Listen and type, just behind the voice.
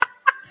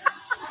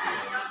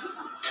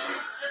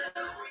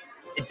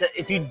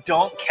if you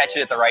don't catch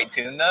it at the right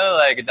tune, though,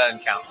 like it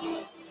doesn't count.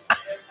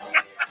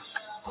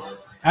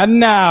 And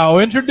now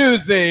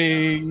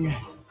introducing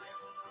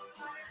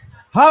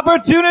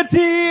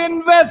Opportunity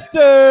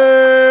Investors.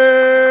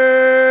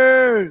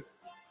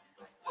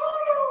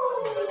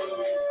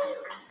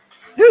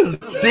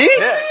 See?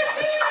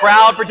 It's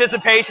crowd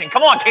participation.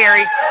 Come on,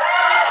 Carrie.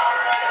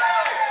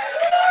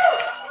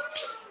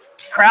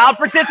 Crowd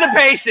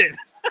participation.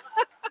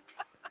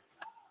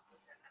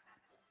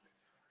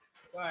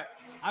 Sorry,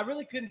 I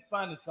really couldn't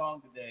find a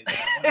song today that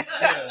I wanted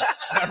to do.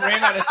 I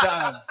ran out of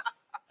time.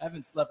 I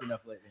haven't slept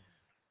enough lately.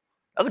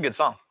 That's a good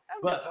song.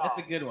 But that's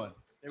a good one.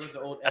 There was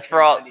the old. That's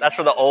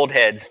for the old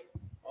heads.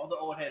 All the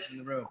old heads in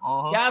the room.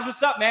 Guys,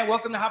 what's up, man?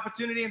 Welcome to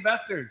Opportunity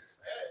Investors.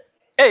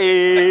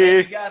 Hey.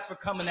 Thank you guys for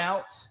coming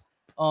out.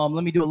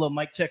 Let me do a little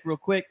mic check real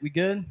quick. We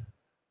good?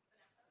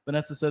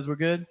 Vanessa says we're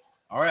good.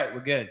 All right,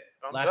 we're good.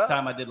 Last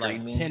time I did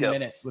like 10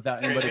 minutes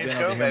without anybody being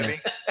able to hear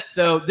me.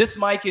 So this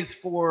mic is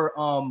for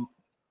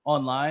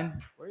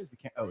online. Where is the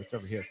camera? Oh, it's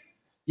over here.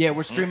 Yeah,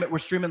 we're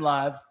streaming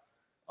live.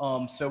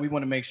 So we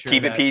want to make sure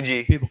keep it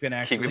PG. People can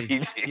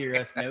actually hear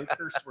us. No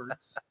curse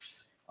words.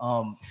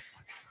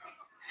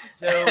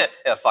 So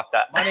yeah, fuck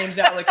that. My name's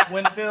Alex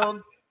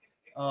Winfield.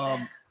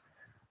 And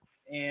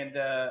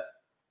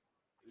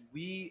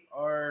we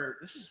are.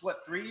 This is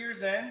what, 3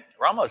 years in?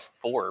 We're almost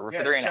 4. We're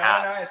 3.5. Sean and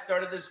I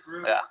started this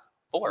group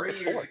 4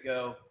 3 years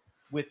ago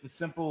with the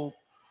simple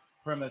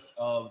premise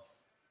of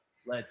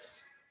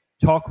let's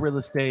talk real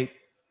estate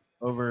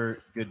over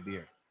good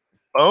beer.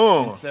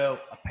 Boom. And so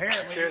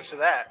apparently, cheers to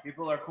that.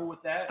 People are cool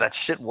with that. That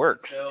shit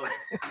works. So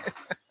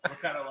we're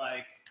kind of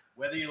like,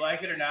 whether you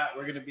like it or not,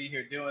 we're going to be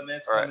here doing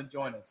this. Right. Come and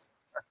join us.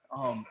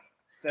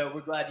 So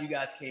we're glad you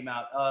guys came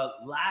out.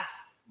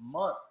 Last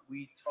month,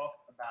 we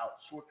talked about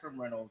short-term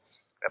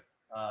rentals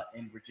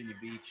in Virginia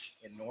Beach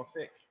and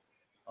Norfolk.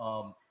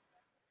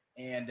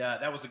 And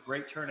that was a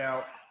great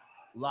turnout.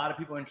 A lot of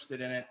people interested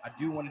in it. I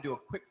do want to do a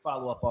quick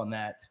follow-up on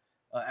that.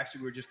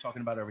 Actually, we were just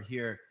talking about it over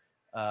here.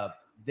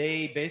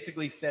 They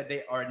basically said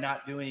they are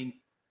not doing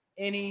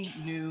any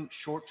new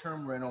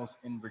short-term rentals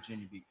in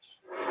Virginia Beach.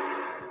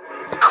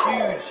 It's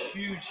a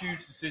huge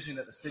decision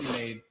that the city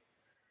made,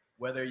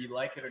 whether you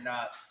like it or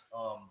not.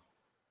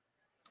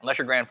 Unless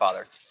you're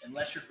grandfathered.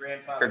 Unless you're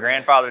grandfathered. If you're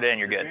grandfathered in,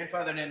 you're good.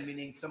 Grandfathered in,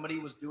 meaning somebody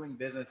was doing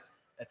business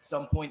at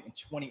some point in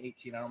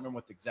 2018. I don't remember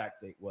what the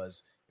exact date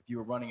was. If you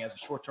were running as a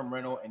short-term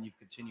rental and you've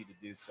continued to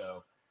do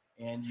so,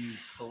 and you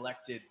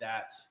collected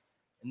that,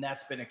 and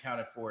that's been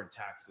accounted for in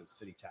taxes,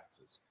 city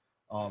taxes.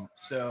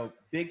 So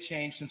big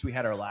change since we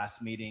had our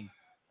last meeting.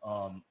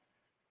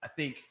 I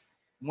think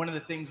one of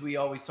the things we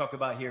always talk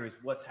about here is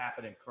what's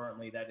happening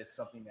currently. That is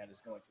something that is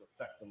going to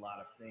affect a lot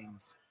of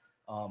things.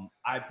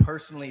 I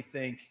personally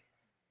think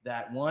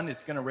that, one,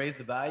 it's going to raise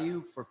the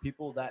value for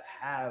people that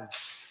have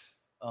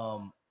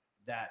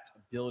that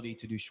ability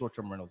to do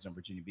short-term rentals in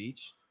Virginia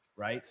Beach,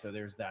 right? So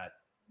there's that,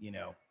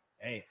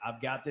 hey, I've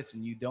got this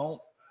and you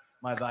don't.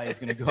 My value is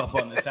going to go up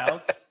on this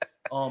house.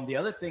 The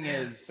other thing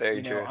is,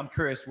 I'm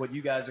curious what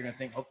you guys are going to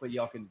think. Hopefully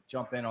y'all can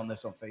jump in on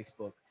this on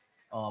Facebook,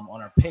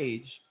 on our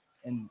page.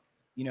 And,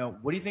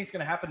 what do you think is going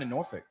to happen in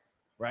Norfolk,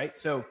 right?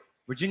 So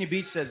Virginia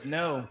Beach says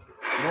no.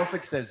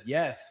 Norfolk says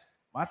yes.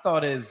 My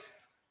thought is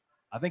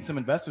I think some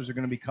investors are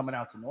going to be coming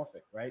out to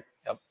Norfolk, right?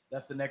 Yep.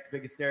 That's the next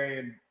biggest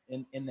area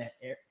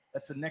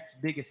that's the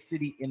next biggest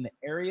city in the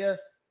area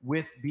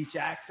with beach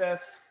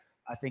access.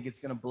 I think it's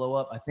going to blow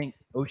up. I think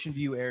Ocean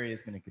View area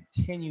is going to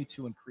continue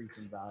to increase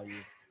in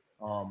value.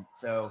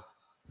 So,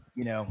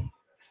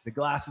 the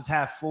glass is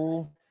half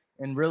full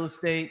in real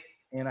estate,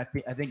 and I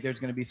think there's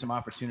going to be some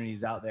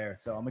opportunities out there.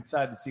 So I'm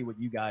excited to see what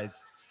you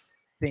guys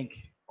think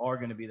are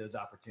going to be those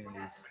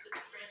opportunities.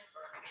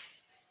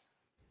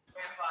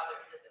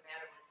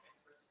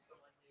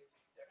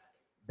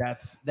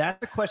 That's a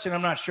question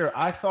I'm not sure.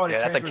 I thought it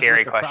transfers that's a Carrie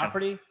with the question.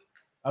 property.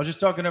 I was just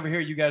talking over here.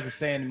 You guys were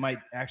saying it might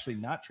actually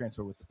not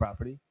transfer with the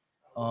property.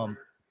 The way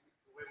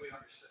we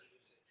understood it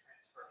is it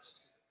transfers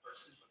to the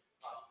person,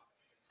 but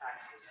the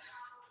taxes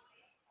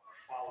are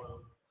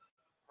followed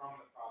from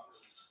the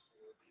property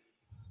for the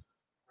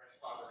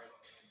grandfathering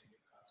and the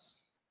new cuts.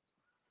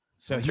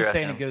 So he's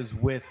saying it goes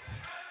with.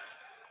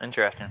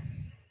 Interesting.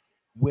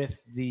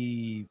 With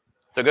the.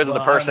 So it goes with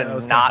the person,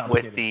 not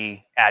with the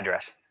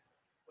address.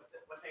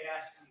 What they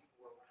asked me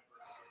for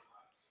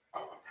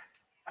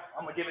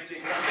I'm gonna give it to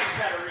you. I was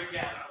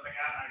like, I'm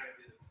not gonna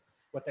do this.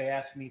 What they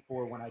asked me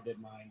for when I did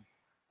mine,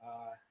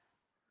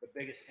 the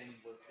biggest thing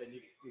was they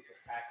needed proof of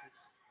taxes.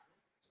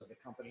 So the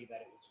company that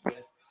it was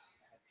with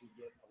had to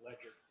get a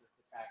ledger with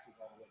the taxes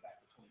all the way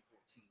back to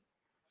 2014,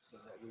 so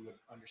that we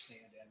would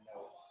understand and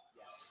know,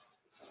 yes,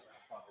 this is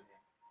grandfathered in.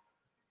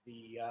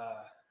 The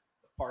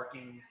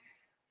parking,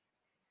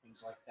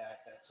 things like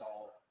that, that's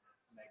all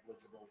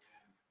negligible,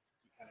 and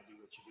you kind of do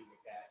what you do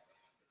with that.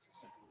 It's as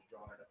simple as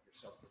drawing it up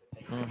yourself with a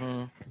tape.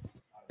 Mm-hmm.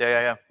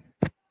 Yeah.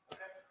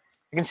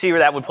 I can see where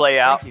that would play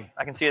out.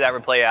 I can see where that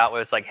would play out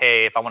where it's like,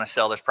 hey, if I want to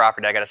sell this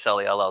property, I got to sell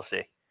the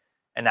LLC.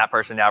 And that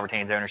person now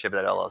retains ownership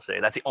of that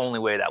LLC. That's the only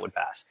way that would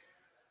pass.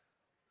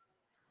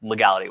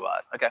 legality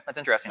wise. Okay, that's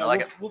interesting. So I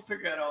like it. We'll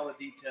figure out all the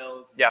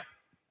details. Yeah.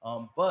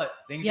 But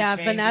things are Yeah,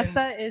 changing.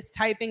 Vanessa is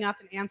typing up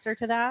an answer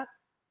to that,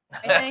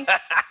 I think.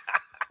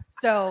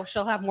 So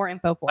she'll have more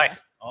info for Nice.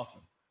 us.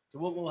 Awesome. So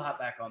we'll hop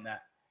back on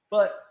that.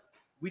 But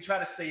we try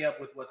to stay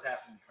up with what's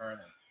happening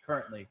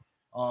currently.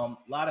 A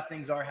lot of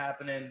things are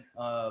happening.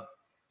 I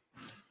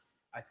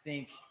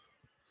think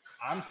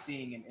I'm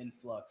seeing an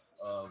influx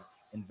of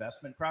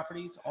investment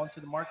properties onto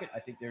the market. I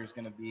think there's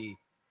going to be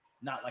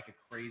not like a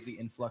crazy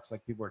influx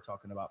like people are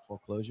talking about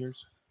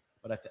foreclosures,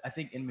 but I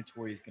think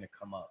inventory is going to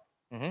come up.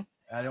 Mhm.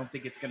 I don't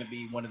think it's going to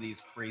be one of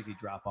these crazy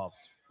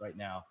drop-offs right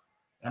now.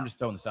 I'm just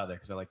throwing this out there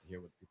because I like to hear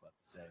what people have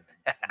to say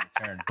in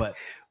return. But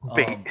I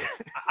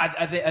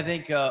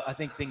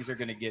think things are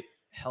going to get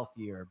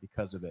healthier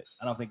because of it.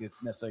 I don't think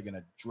it's necessarily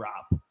going to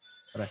drop,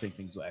 but I think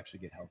things will actually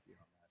get healthier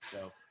on that.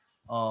 So,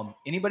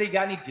 anybody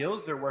got any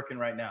deals they're working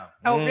right now?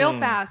 Oh, real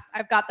fast.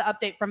 I've got the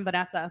update from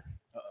Vanessa.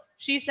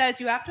 She says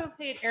you have to have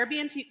paid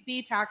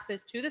Airbnb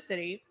taxes to the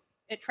city.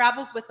 It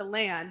travels with the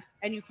land,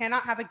 and you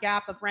cannot have a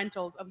gap of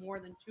rentals of more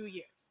than 2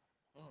 years.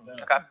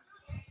 Okay.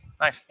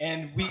 Nice.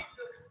 And we've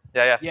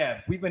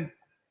been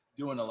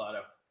doing a lot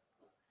of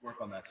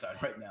work on that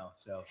side right now,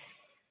 so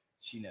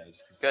she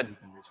knows. Good. We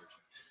can research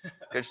it.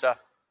 Good stuff.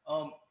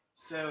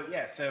 So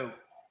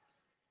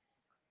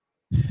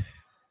a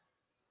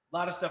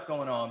lot of stuff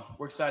going on.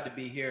 We're excited to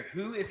be here.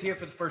 Who is here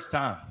for the first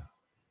time?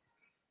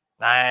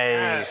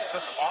 Nice.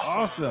 That's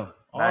awesome.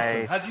 Awesome.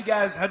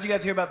 Nice. How'd you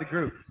guys hear about the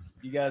group?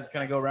 You guys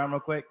kind of go around real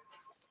quick.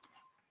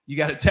 You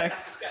got a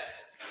text?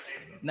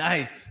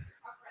 Nice.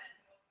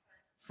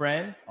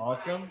 Friend?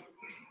 Awesome.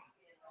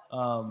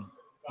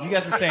 You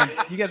guys were saying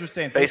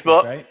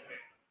Facebook, right?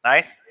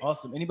 Nice.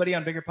 Awesome. Anybody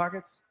on Bigger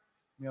Pockets?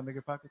 You on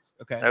Bigger Pockets?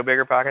 Okay. No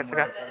bigger pockets.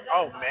 Okay.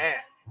 Oh man.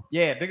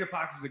 Yeah, Bigger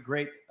Pockets is a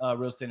great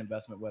real estate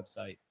investment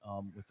website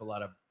with a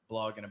lot of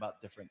blogging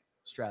about different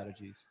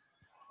strategies.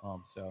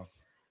 So,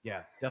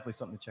 yeah, definitely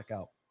something to check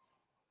out.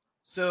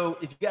 So,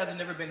 if you guys have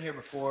never been here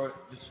before,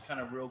 just kind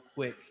of real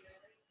quick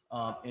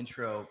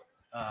intro.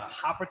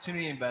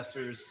 Opportunity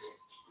Investors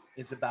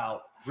is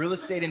about real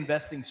estate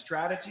investing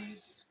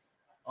strategies,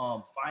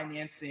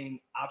 financing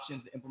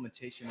options, the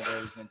implementation of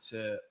those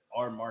into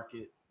our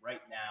market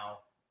right now.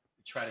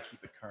 We try to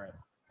keep it current.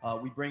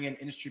 We bring in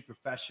industry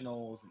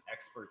professionals and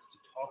experts to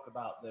talk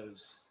about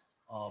those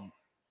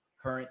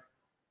current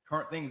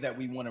things that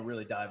we want to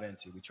really dive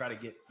into. We try to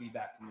get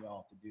feedback from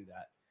y'all to do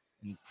that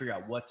and figure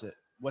out what to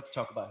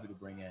talk about, who to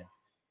bring in.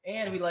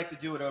 And we like to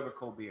do it over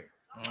cold beer.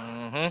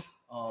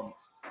 Mm-hmm.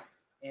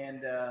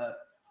 And the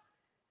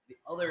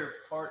other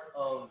part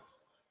of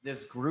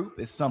this group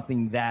is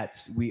something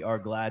that we are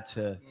glad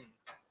to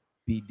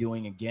be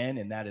doing again,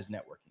 and that is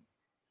networking.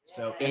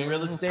 So in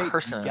real estate,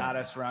 you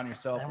gotta surround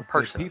yourself with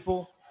good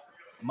people.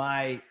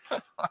 The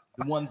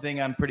one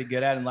thing I'm pretty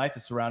good at in life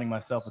is surrounding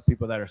myself with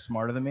people that are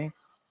smarter than me.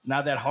 It's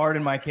not that hard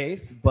in my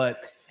case,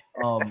 but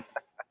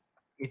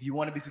if you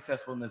want to be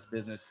successful in this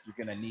business, you're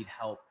gonna need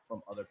help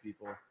from other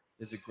people.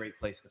 This is a great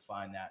place to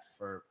find that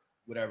for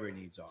whatever your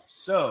needs are.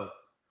 So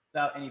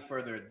without any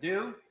further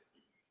ado,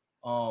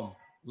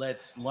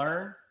 let's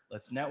learn,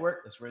 let's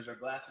network, let's raise our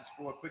glasses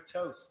for a quick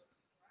toast.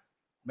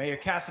 May your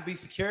castle be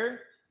secure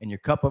and your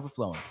cup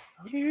overflowing.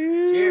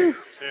 Cheers.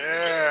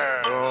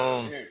 Cheers.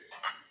 Boom. Cheers.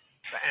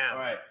 Bam. All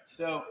right,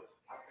 so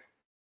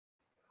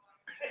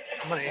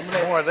I'm gonna eat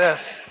some more of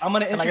this. I'm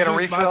gonna Can I get a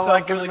introduce refill myself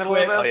like in the really middle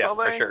quick. of this? Oh yeah, all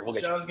for day? sure. We'll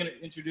get you. Sean's gonna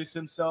introduce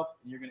himself,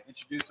 and you're gonna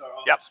introduce our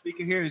awesome Yep.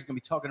 speaker here, who's gonna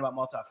be talking about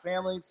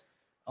multifamilies,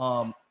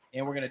 and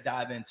we're gonna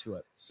dive into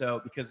it. So,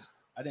 because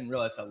I didn't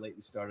realize how late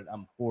we started,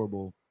 I'm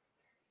horrible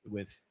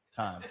with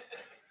time.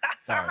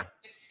 Sorry.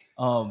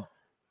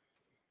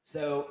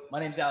 So my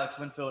name's Alex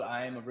Winfield.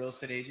 I am a real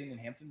estate agent in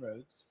Hampton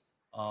Roads.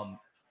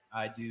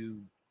 I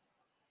do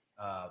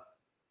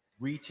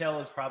retail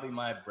is probably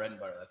my bread and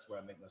butter. That's where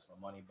I make most of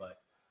my money,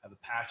 but I have a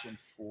passion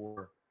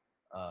for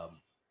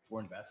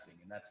investing,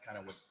 and that's kind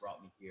of what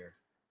brought me here.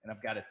 And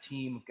I've got a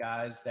team of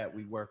guys that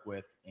we work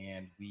with,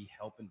 and we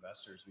help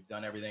investors. We've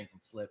done everything from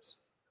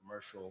flips,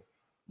 commercial,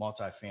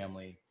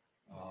 multifamily,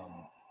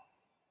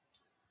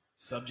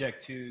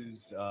 subject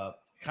twos,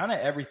 kind of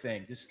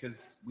everything, just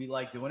because we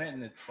like doing it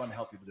and it's fun to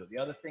help people do it. The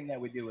other thing that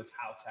we do is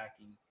house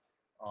hacking.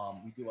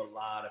 We do a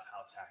lot of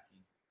house hacking.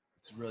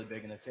 It's really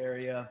big in this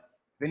area.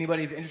 If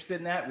anybody's interested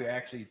in that, we're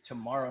actually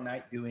tomorrow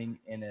night doing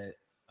a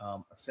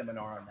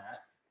seminar on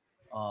that.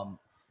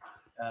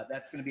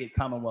 That's going to be at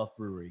Commonwealth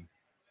Brewery,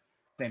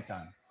 same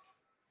time.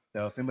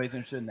 So if anybody's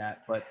interested in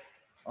that, but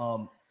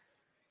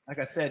like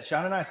I said,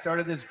 Sean and I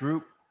started this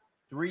group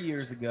 3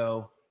 years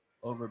ago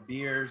over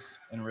beers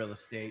and real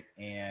estate,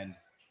 and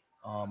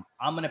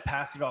I'm going to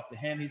pass it off to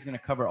him. He's going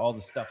to cover all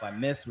the stuff I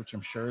missed, which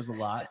I'm sure is a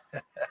lot,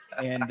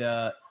 and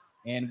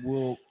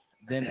we'll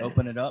then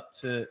open it up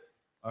to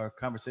our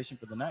conversation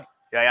for the night.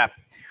 Yeah.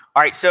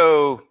 All right,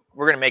 so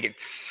we're going to make it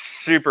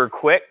super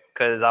quick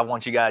because I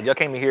want y'all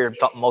came here to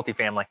talk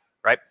multifamily,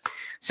 right?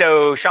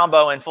 So Sean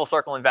Bowen, Full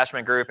Circle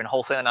Investment Group, and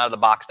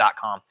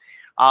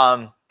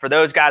wholesalingoutofthebox.com. For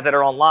those guys that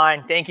are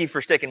online, thank you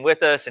for sticking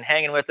with us and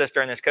hanging with us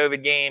during this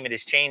COVID game. It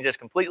has changed us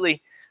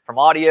completely. from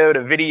audio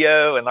to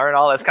video and learn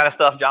all this kind of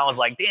stuff. John was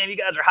like, damn, you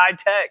guys are high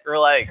tech. We're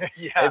like,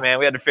 hey man,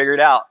 we had to figure it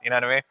out. You know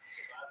what I mean?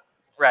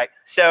 Right.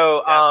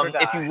 So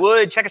if you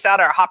would check us out,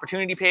 our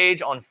opportunity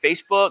page on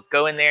Facebook,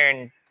 go in there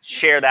and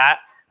share that,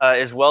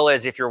 as well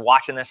as if you're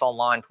watching this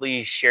online,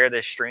 please share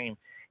this stream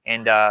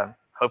and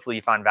hopefully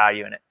you find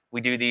value in it.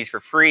 We do these for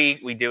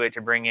free. We do it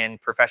to bring in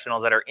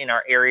professionals that are in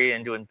our area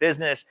and doing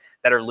business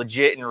that are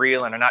legit and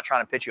real and are not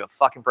trying to pitch you a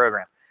fucking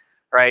program,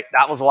 right?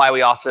 That was why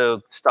we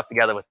also stuck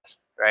together with this,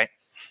 right?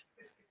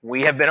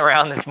 We have been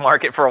around this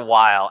market for a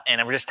while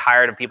and we're just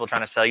tired of people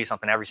trying to sell you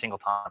something every single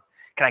time.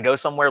 Can I go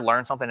somewhere,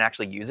 learn something, and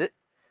actually use it?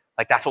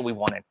 Like that's what we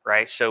wanted,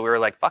 right? So we were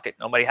like, fuck it.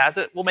 Nobody has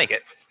it. We'll make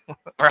it,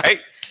 right?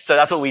 So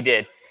that's what we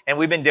did. And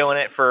we've been doing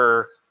it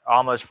for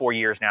almost 4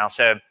 years now.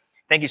 So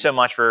thank you so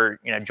much for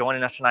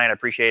joining us tonight. I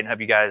appreciate it and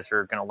hope you guys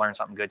are going to learn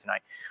something good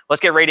tonight. Let's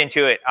get right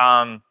into it.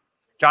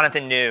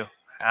 Jonathan New,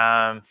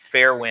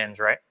 Fair Winds,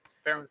 right?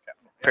 Fair Winds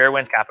Capital. Fair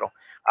Winds Capital.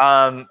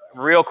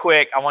 Real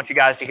quick, I want you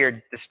guys to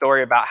hear the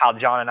story about how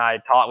John and I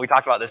talked. We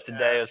talked about this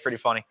today. It was pretty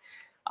funny.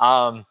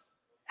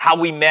 How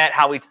we met,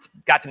 how we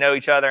got to know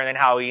each other, and then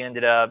how we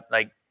ended up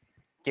like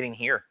getting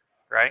here,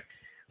 right?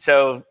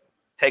 So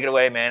take it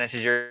away, man. This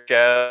is your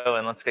show,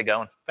 and let's get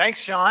going.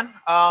 Thanks, Sean.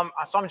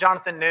 So I'm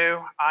Jonathan New.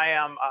 I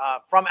am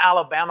from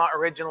Alabama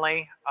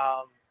originally.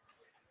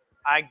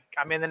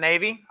 I'm in the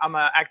Navy. I'm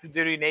an active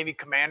duty Navy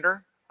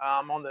commander.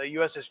 I'm on the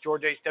USS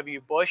George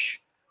H.W. Bush,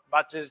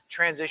 about to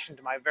transition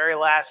to my very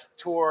last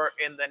tour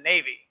in the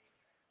Navy.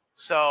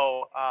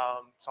 So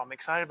I'm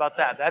excited about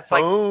that. That's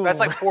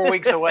like 4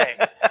 weeks away.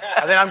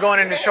 And then I'm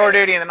going into shore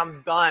duty, and then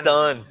I'm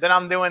done. Then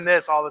I'm doing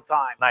this all the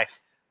time. Nice.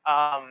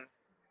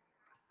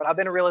 But I've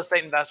been a real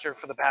estate investor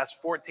for the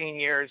past 14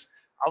 years.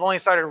 I've only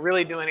started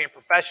really doing it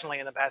professionally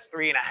in the past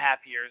 3.5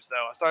 years,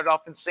 though. I started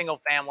off in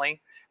single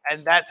family,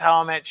 and that's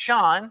how I met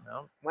Sean.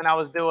 When I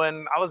was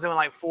doing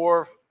like 4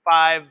 or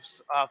 5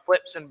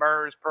 flips and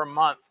burrs per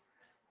month,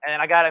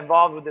 and I got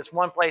involved with this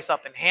one place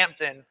up in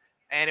Hampton,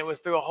 and it was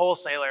through a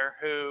wholesaler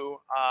who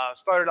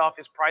started off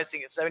his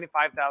pricing at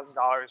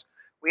 $75,000.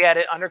 We had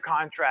it under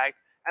contract,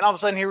 and all of a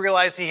sudden he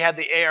realized he had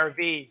the ARV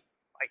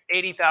like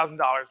 $80,000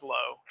 low.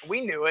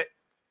 We knew it,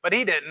 but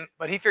he didn't.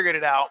 But he figured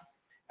it out,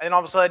 and then all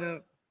of a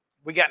sudden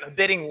we got in a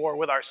bidding war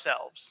with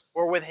ourselves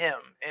or with him,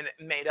 and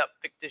made up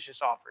fictitious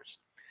offers.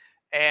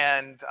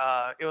 And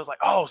it was like,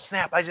 oh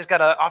snap! I just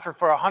got an offer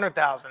for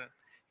 $100,000.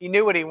 He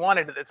knew what he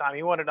wanted at the time.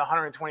 He wanted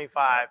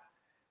 125,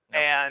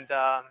 and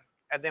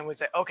then we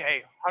say,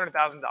 okay,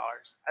 $100,000.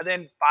 And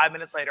then 5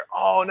 minutes later,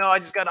 oh no, I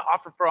just got an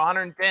offer for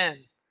 110.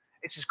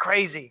 It's just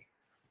crazy.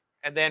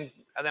 And then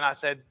I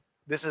said,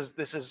 this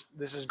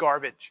is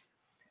garbage.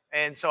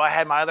 And so I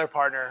had my other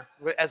partner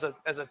as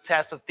a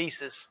test of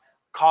thesis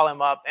call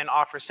him up and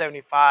offer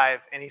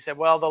 75. And he said,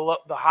 well,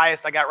 the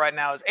highest I got right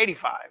now is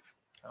 85.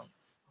 And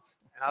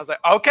I was like,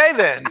 okay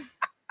then.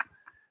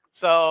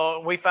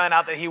 So we found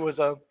out that he was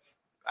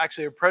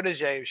actually a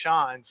protege of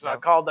Sean. So I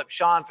called up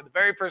Sean for the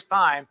very first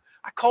time.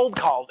 I cold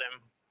called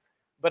him,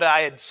 but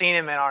I had seen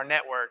him in our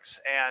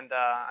networks. And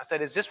I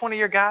said, is this one of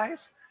your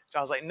guys?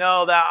 John was like,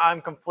 no, that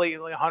I'm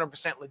completely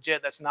 100%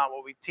 legit. That's not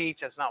what we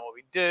teach. That's not what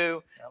we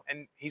do. Yep.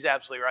 And he's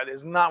absolutely right.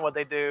 It's not what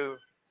they do.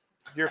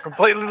 You're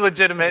completely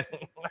legitimate.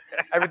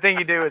 Everything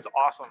you do is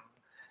awesome.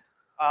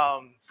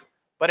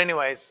 But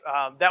anyways,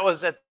 that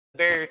was at the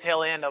very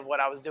tail end of what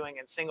I was doing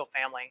in single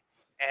family.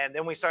 And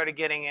then we started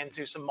getting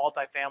into some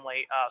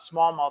multifamily,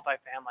 small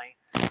multifamily.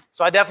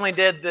 So I definitely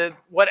did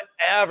what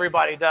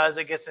everybody does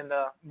that gets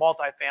into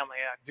multifamily.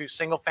 I do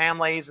single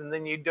families, and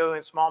then you do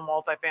in small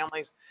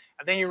multifamilies.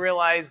 And then you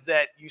realize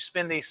that you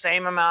spend the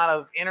same amount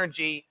of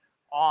energy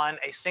on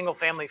a single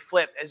family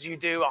flip as you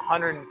do a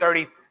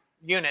 130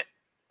 unit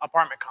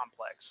apartment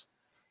complex.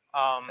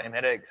 Same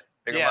headaches,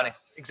 bigger money.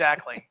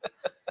 Exactly.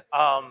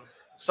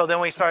 So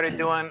then we started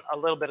doing a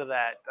little bit of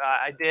that.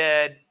 I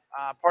did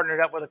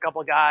partnered up with a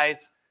couple of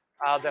guys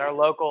that are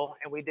local,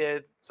 and we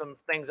did some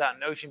things out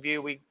in Ocean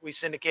View. We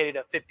syndicated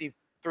a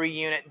 53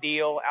 unit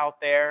deal out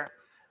there,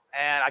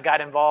 and I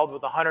got involved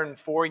with a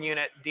 104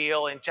 unit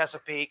deal in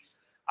Chesapeake.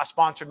 I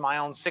sponsored my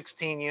own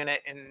 16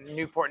 unit in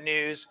Newport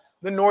News,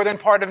 the northern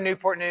part of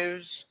Newport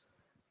News,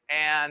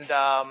 and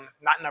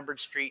not Numbered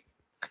Street.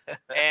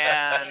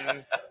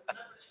 And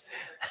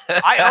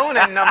I own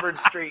a Numbered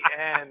Street,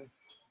 and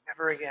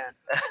never again.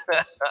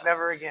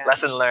 Never again.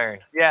 Lesson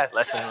learned. Yes.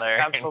 Lesson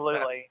learned.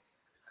 Absolutely.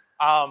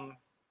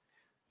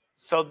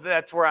 So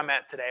that's where I'm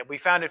at today. We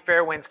founded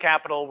Fair Winds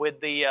Capital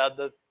with the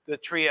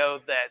trio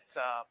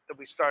that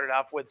we started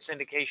off with,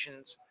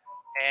 syndications,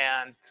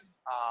 and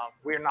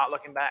we're not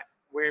looking back.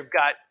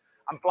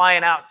 I'm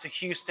flying out to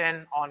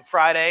Houston on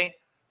Friday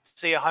to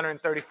see a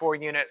 134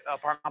 unit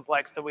apartment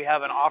complex that we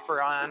have an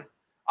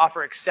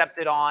offer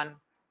accepted on,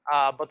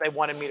 but they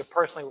wanted me to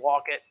personally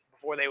walk it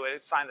before they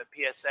would sign the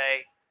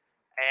PSA.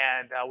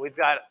 And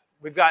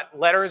we've got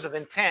letters of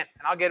intent,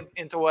 and I'll get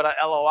into what a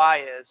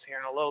LOI is here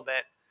in a little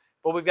bit.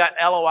 But we've got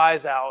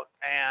LOIs out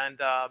and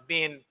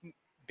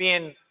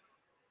being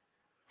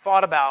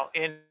thought about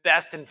in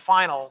best and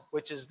final,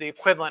 which is the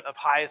equivalent of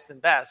highest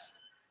and best.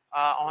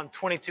 on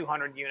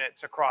 2,200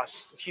 units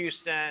across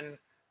Houston,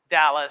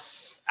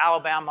 Dallas,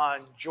 Alabama,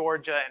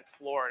 Georgia, and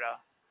Florida.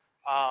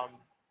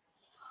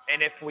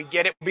 And if we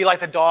get it, we'll be like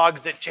the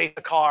dogs that chased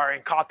the car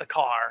and caught the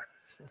car.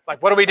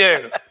 Like, what do we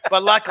do?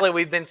 But luckily,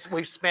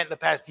 we've spent the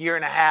past year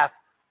and a half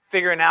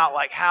figuring out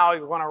like how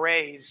you're going to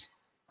raise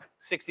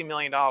 $60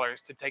 million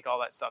to take all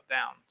that stuff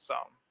down. So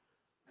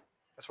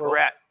that's where we're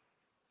at.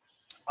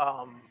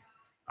 All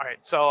right.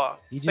 So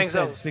he just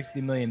said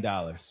 $60 million.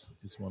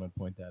 Just want to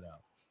point that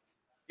out.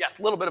 Yeah, just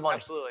a little bit of money.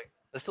 Absolutely.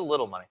 Just a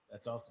little money.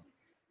 That's awesome.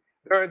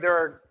 There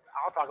are.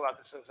 I'll talk about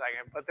this in a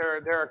second. But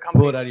there are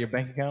companies. Pull it out of your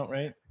bank account,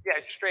 right? Yeah,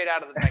 straight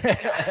out of the bank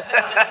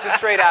account. Just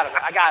straight out of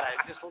it. I got it.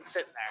 Just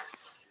sitting there.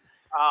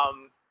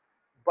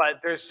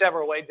 But there's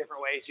several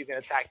different ways you can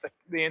attack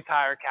the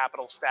entire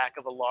capital stack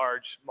of a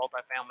large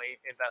multifamily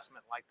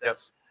investment like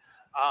this.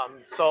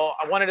 Yep. So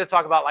I wanted to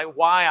talk about like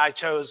why I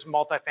chose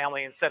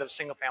multifamily instead of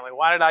single family.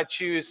 Why did I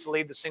choose to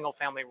leave the single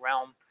family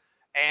realm?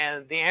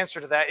 And the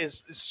answer to that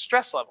is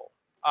stress level.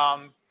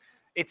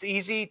 It's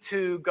easy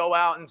to go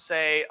out and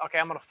say, okay,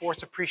 I'm going to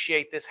force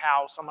appreciate this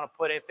house. I'm going to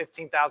put in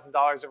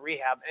 $15,000 of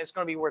rehab, and it's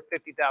going to be worth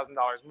 $50,000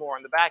 more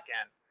in the back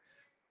end.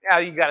 Yeah,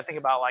 you got to think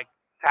about like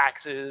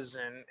taxes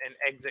and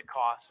exit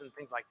costs and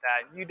things like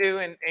that. You do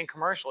in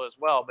commercial as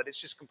well, but it's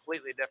just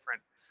completely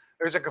different.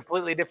 There's a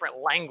completely different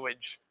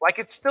language. Like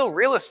it's still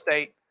real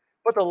estate,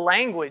 but the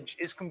language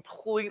is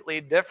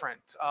completely different.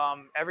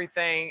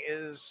 Everything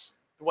is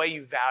the way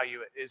you value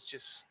it is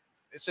just,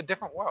 it's a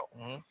different world.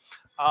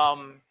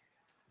 Mm-hmm.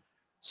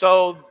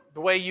 So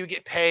the way you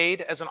get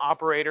paid as an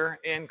operator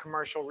in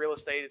commercial real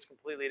estate is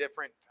completely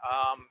different.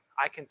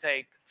 I can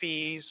take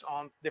fees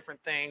on different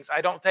things.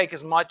 I don't take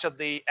as much of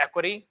the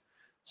equity.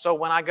 So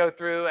when I go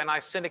through and I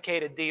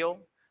syndicate a deal,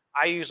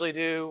 I usually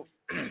do,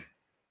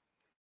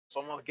 so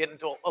I'm going to get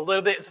into a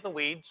little bit into the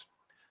weeds.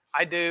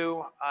 I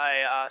do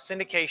a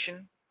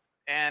syndication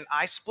and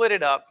I split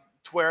it up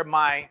to where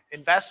my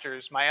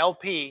investors, my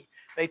LP,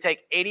 they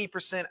take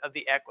 80% of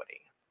the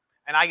equity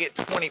and I get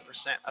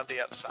 20% of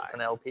the upside. It's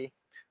an LP?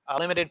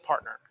 Limited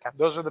partner. Okay.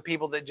 Those are the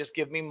people that just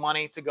give me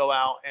money to go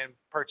out and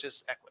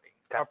purchase equity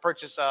or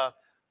purchase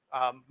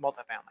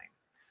multifamily.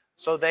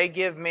 So they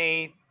give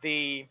me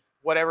the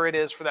whatever it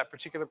is for that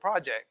particular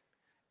project,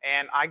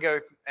 and I go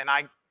and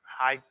I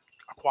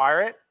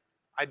acquire it.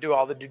 I do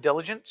all the due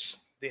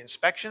diligence, the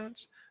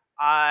inspections.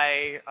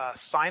 I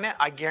sign it.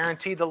 I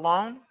guarantee the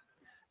loan,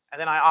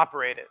 and then I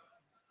operate it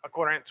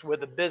according to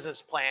with a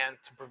business plan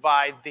to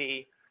provide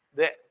the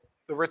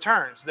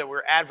returns that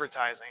we're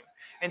advertising.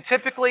 And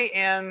typically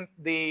in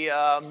the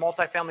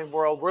multifamily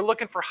world, we're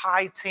looking for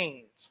high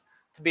teens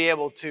to be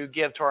able to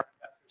give to our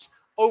investors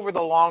over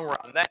the long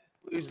run. That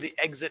includes the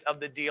exit of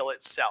the deal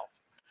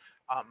itself.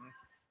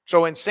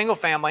 So in single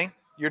family,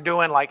 you're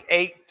doing like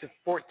 8 to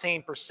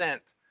 14%,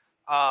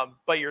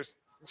 but you're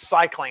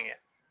cycling it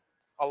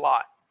a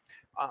lot.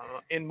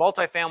 In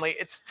multifamily,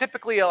 it's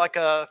typically like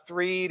a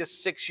 3 to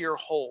 6 year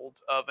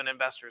hold of an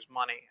investor's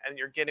money, and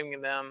you're getting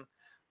them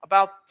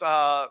about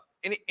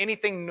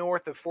anything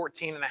north of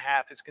 14.5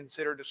 is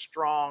considered a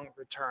strong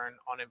return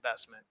on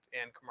investment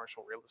in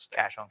commercial real estate.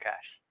 Cash on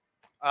cash.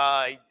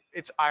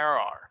 It's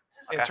IRR,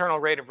 internal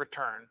rate of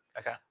return.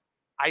 Okay.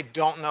 I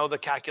don't know the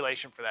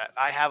calculation for that.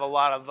 I have a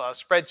lot of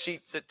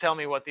spreadsheets that tell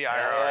me what the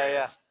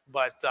IRR is.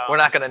 But we're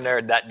not going to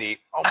nerd that deep.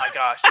 Oh my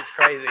gosh, it's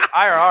crazy.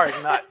 IRR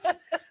is nuts.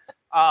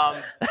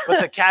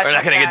 But the cash. We're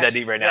not going to get that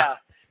deep right now. Yeah,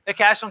 the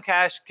cash on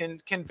cash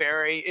can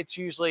vary. It's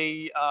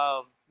usually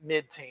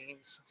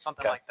mid-teens,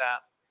 something like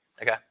that.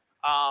 Okay.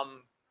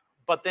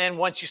 But then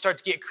once you start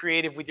to get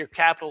creative with your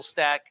capital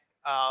stack,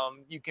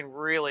 you can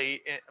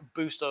really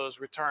boost those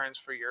returns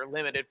for your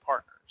limited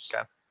partners.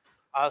 Okay.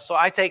 So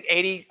I take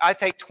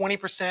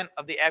 20%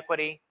 of the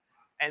equity,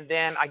 and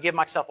then I give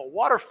myself a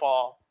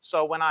waterfall.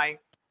 So when I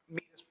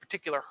meet this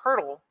particular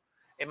hurdle,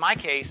 in my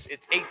case,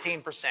 it's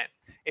 18%.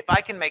 If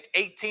I can make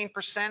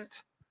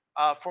 18%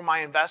 for my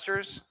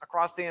investors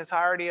across the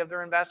entirety of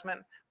their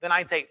investment, then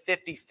I take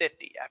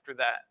 50-50 after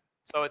that.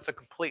 So it's a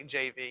complete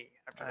JV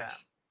after that.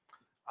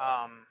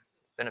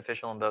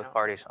 Beneficial in both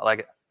parties. I like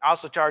it. I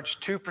also charge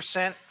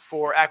 2%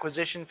 for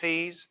acquisition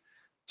fees,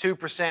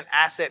 2%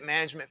 asset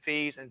management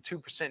fees, and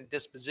 2%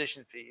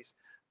 disposition fees.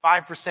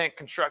 5%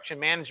 construction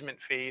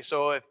management fee.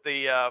 So if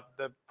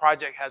the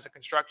project has a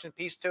construction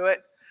piece to it,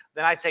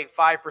 then I take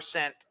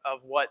 5%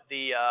 of what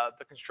the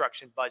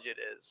construction budget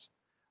is.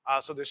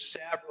 So there's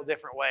several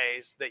different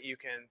ways that you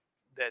can,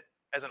 that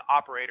as an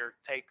operator,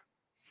 take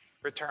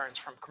returns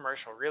from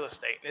commercial real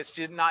estate. And it's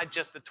just not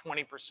just the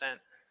 20%.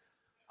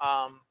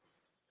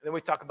 Then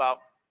we talk about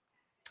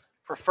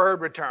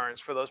preferred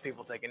returns for those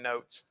people taking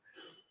notes.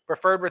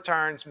 Preferred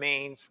returns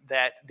means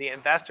that the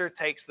investor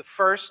takes the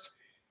first,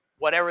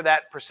 whatever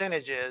that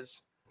percentage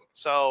is.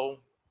 So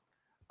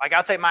like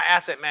I'll take my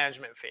asset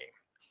management fee,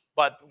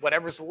 but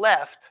whatever's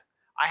left,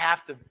 I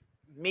have to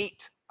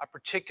meet a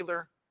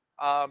particular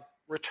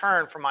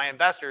return for my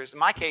investors. In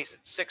my case,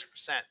 it's 6%.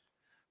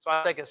 So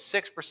I take a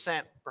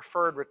 6%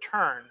 preferred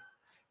return,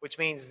 which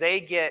means they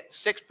get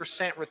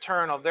 6%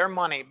 return of their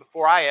money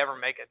before I ever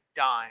make a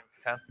dime.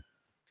 Okay.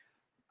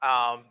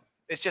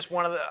 it's just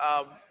one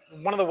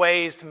of the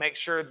ways to make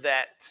sure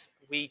that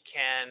we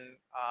can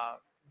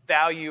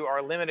value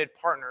our limited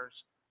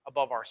partners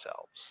above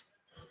ourselves.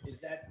 Is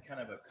that kind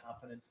of a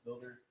confidence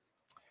builder?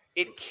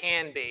 It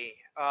can be.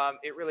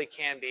 It really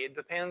can be. It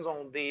depends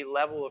on the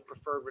level of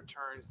preferred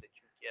returns that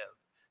you give.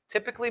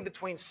 Typically,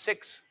 between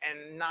 6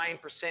 and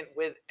 9%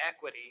 with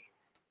equity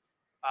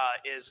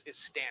is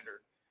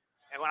standard.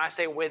 And when I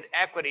say with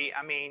equity,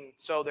 I mean,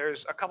 so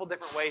there's a couple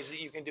different ways that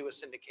you can do a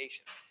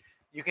syndication.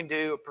 You can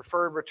do a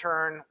preferred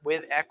return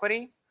with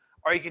equity,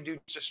 or you can do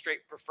just a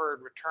straight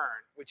preferred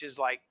return, which is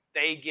like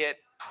they get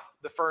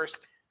the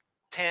first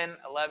 10, 11%,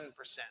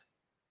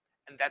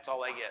 and that's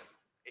all they get.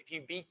 If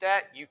you beat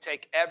that, you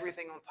take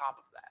everything on top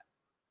of that.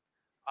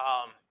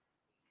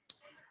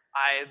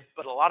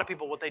 But a lot of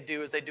people, what they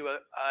do is they do a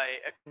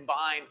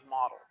combined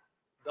model.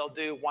 They'll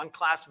do one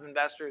class of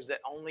investors that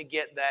only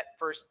get that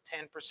first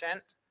 10%,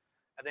 and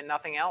then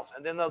nothing else.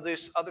 And then they'll do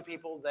other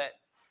people that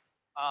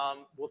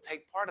will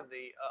take part of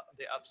the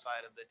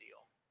upside of the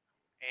deal.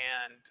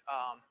 And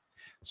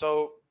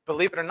so,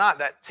 believe it or not,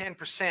 that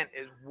 10%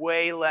 is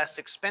way less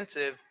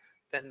expensive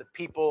than the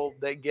people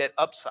that get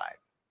upside.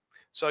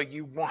 So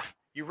you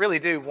really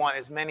do want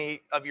as many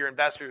of your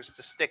investors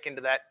to stick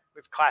into that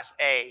Class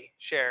A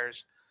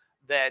shares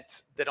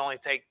that only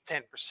take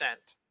 10%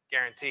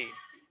 guaranteed,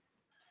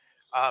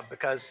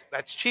 because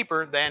that's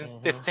cheaper than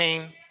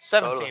 15,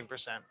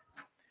 17%.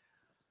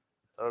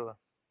 Totally.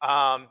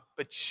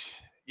 But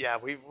yeah,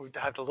 we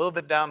dived a little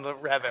bit down the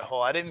rabbit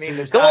hole. I didn't mean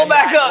to. Come on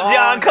back up,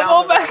 John. Come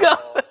on back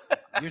up.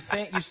 You're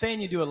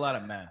saying you do a lot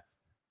of math.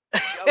 A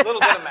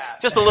little bit of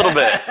math. Just a little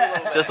bit.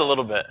 Just a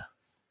little bit.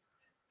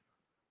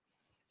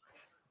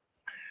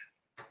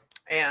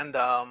 And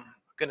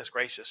goodness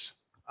gracious.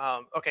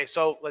 Okay,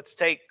 so let's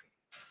take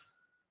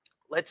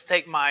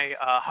my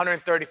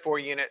 134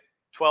 unit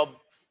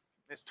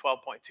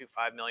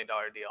 $12.25 million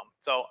deal.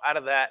 So out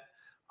of that,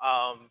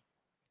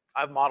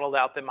 I've modeled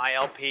out that my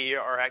LP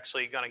are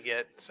actually going to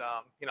get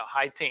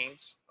high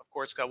teens, of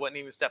course, because I wouldn't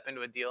even step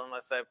into a deal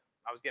unless I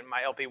was getting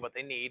my LP what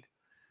they need,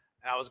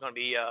 and I was going to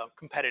be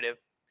competitive.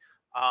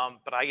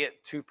 But I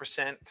get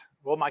 2%.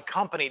 Well, my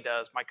company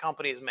does. My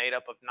company is made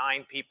up of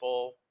 9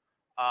 people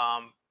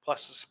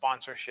plus a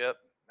sponsorship,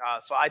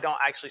 so I don't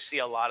actually see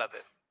a lot of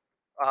it.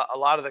 A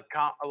lot of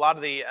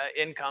the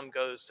income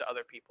goes to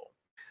other people.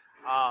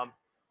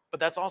 But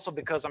that's also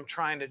because I'm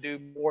trying to do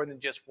more than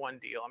just one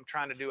deal. I'm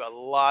trying to do a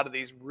lot of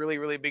these really,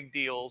 really big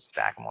deals.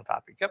 Stack them on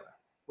top of each other.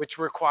 Which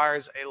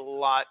requires a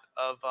lot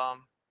of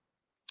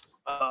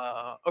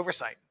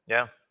oversight.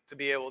 Yeah. To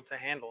be able to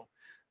handle.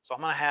 So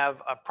I'm going to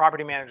have a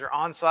property manager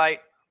on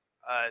site,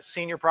 a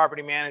senior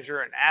property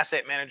manager, an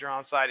asset manager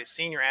on site, a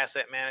senior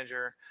asset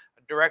manager,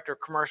 a director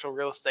of commercial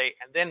real estate,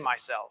 and then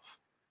myself.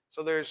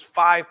 So there's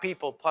 5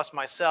 people plus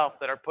myself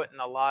that are putting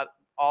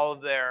all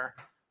of their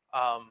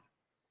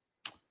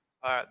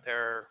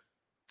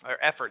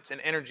efforts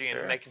and energy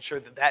into making sure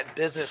that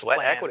business plan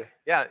equity.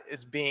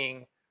 Is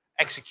being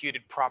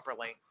executed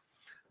properly.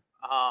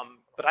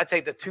 But I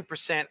take the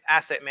 2%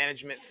 asset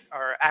management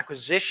or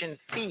acquisition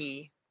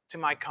fee to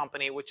my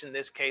company, which in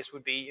this case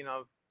would be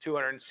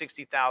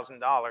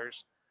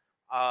 $260,000.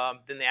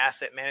 Then the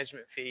asset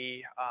management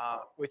fee,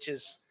 which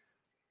is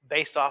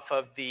based off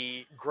of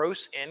the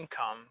gross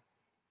income.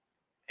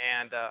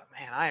 And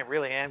man, I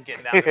really am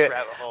getting down this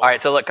rabbit hole. All right,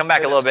 so look, come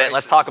back a little bit and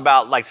let's talk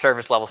about like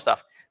service level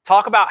stuff.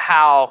 Talk about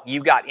how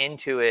you got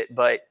into it,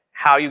 but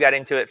how you got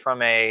into it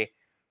from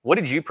what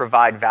did you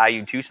provide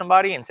value to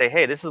somebody and say,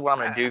 hey, this is what I'm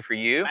going to do for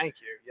you.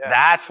 Thank you. Yes.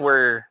 That's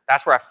where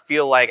I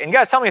feel like, and you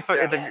guys tell me if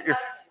you're,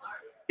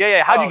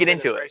 how'd you get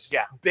into it?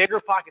 Yeah. Bigger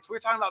Pockets. We were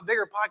talking about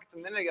Bigger Pockets a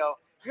minute ago.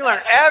 You learn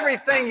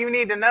everything you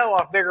need to know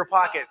off Bigger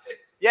Pockets.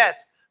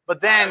 Yes. But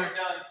then,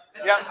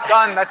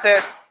 done. That's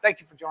it. Thank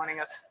you for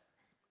joining us.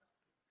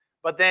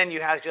 But then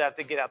you have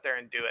to get out there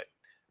and do it.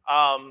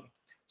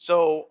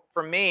 So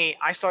for me,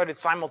 I started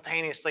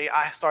simultaneously.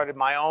 I started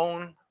my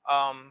own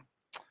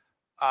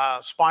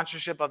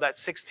sponsorship of that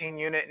 16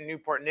 unit in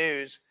Newport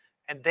News,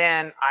 and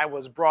then I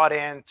was brought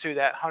in to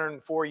that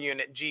 104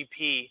 unit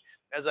GP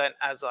as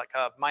like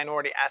a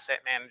minority asset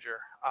manager.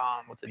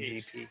 What's a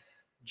GP?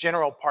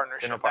 General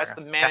partnership. That's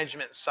the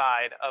management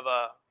side of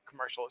a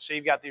commercial. So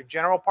you've got your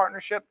general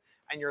partnership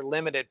and your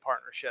limited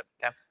partnership.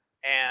 Okay.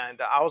 And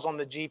I was on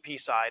the GP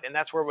side, and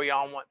that's where we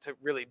all want to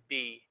really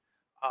be.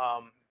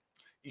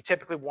 You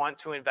typically want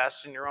to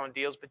invest in your own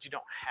deals, but you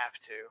don't have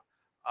to.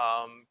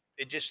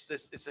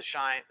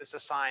 It's a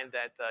sign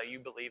that you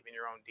believe in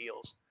your own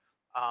deals.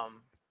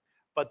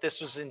 But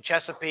this was in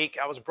Chesapeake.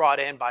 I was brought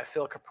in by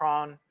Phil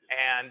Capron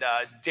and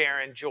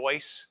Darren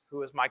Joyce, who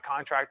was my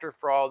contractor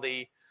for all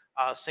the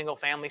single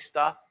family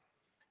stuff.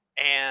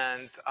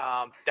 And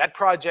that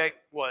project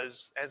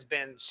has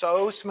been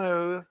so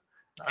smooth.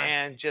 Nice.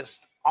 And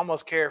just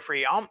almost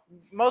carefree.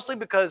 Mostly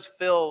because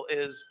Phil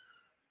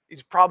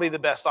he's probably the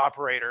best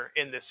operator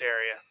in this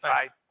area.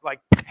 Nice.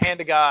 Hand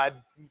to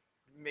God,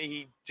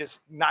 me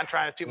just not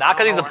trying to toot my not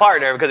because he's a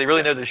partner, because he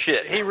really knows his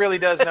shit. He really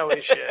does know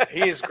his shit.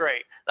 He is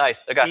great.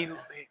 Nice. Okay.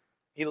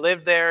 He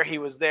lived there. He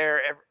was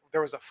there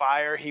there was a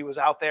fire. He was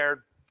out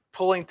there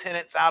pulling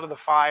tenants out of the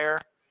fire.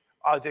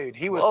 Oh, dude,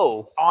 he was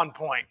on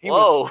point. It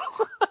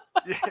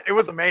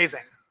was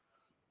amazing.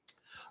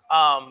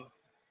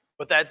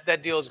 But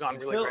that deal has gone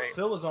really great.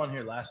 Phil was on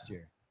here last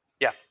year.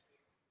 Yeah.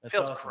 That's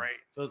Phil's awesome.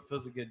 great.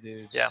 Phil's a good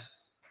dude. Yeah.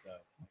 So,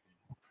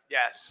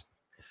 Yes.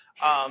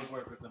 we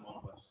work with him on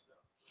a bunch of stuff.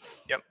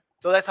 Yep.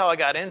 So that's how I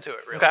got into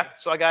it, really. Okay.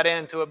 So I got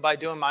into it by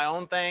doing my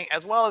own thing,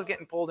 as well as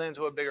getting pulled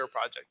into a bigger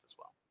project as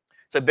well.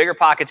 So Bigger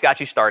Pockets got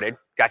you started,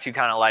 got you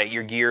kind of like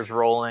your gears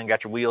rolling,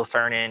 got your wheels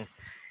turning.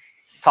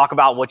 Talk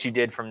about what you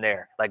did from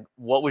there. Like,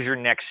 what was your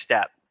next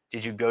step?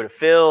 Did you go to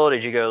Phil?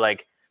 Did you go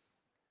like,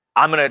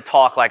 I'm going to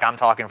talk like I'm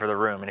talking for the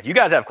room? And if you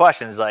guys have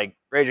questions, like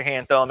raise your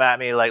hand, throw them at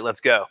me, like,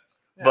 let's go.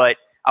 Yeah. But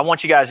I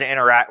want you guys to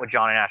interact with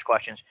John and ask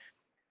questions.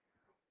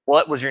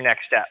 What was your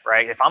next step,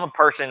 right? If I'm a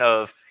person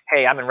of,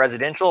 hey, I'm in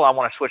residential, I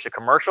want to switch to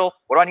commercial,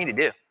 what do I need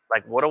to do?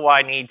 Like, what do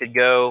I need to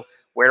go?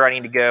 Where do I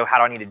need to go? How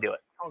do I need to do it?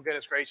 Oh,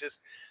 goodness gracious.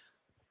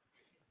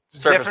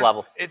 Surface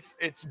level.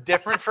 It's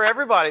different for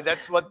everybody.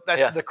 That's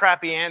the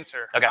crappy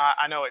answer. Okay.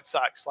 I know it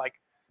sucks. Like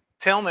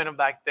Tillman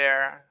back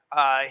there,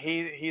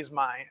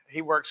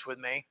 he works with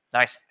me.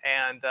 Nice.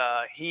 And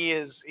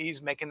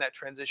he's making that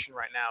transition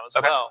right now as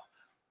well.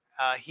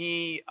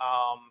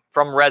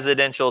 From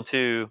residential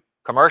to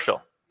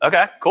commercial.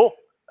 Okay, cool.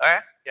 All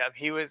right. Yeah,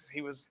 he was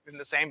in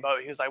the same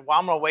boat. He was like, well,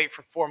 I'm gonna wait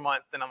for 4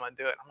 months, then I'm gonna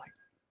do it. I'm like,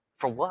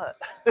 for what?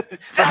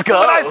 Let's go.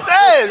 What I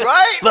said,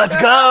 right? Let's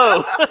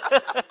go.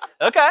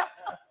 Okay.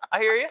 I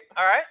hear you.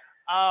 All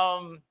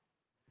right.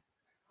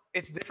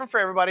 It's different for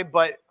everybody,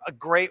 but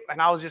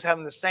and I was just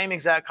having the same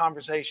exact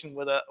conversation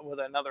with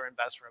another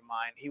investor of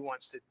mine. He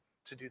wants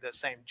to do that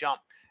same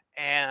jump.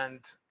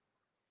 And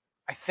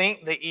I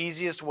think the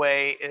easiest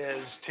way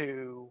is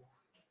to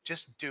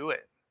just do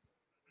it.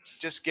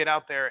 Just get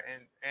out there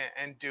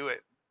and do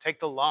it. Take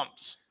the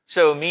lumps.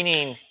 So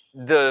meaning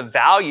the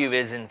value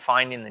is in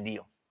finding the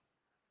deal,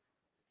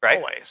 right?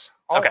 Always.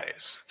 Okay.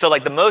 So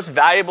like the most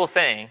valuable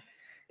thing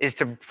is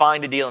to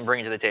find a deal and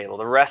bring it to the table.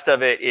 The rest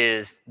of it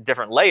is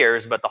different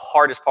layers, but the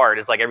hardest part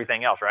is like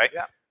everything else, right?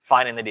 Yeah.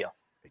 Finding the deal.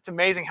 It's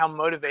amazing how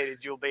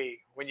motivated you'll be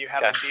when you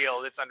have a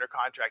deal that's under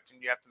contract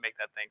and you have to make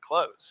that thing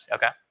close.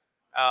 Okay.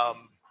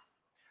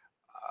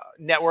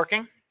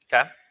 Networking.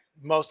 Okay.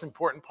 Most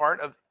important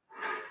part of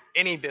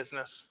any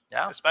business,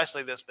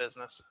 especially this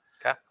business.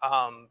 Okay.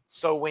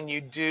 So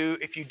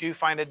if you do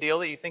find a deal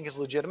that you think is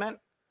legitimate,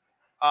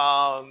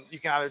 you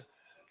can either,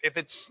 if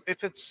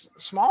it's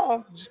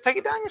small, just take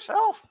it down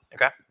yourself.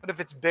 Okay. But if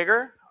it's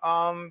bigger,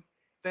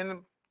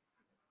 then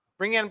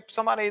bring in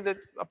somebody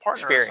that's a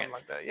partner or something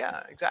like that.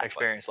 Yeah, exactly.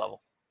 Experience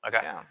level. Okay.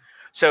 Yeah.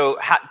 So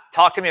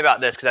talk to me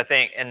about this, because I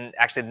think, and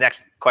actually the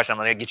next question, I'm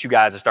going to get you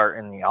guys to start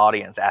in the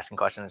audience asking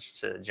questions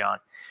to John.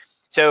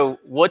 So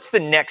what's the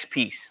next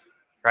piece,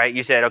 right?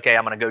 You said, okay,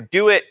 I'm going to go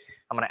do it.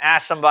 I'm going to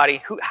ask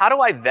somebody. How do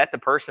I vet the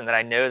person that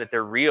I know that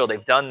they're real?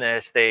 They've done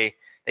this. They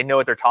know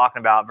what they're talking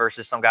about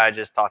versus some guy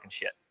just talking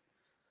shit.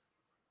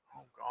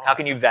 Oh, God. How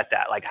can you vet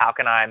that? Like, how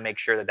can I make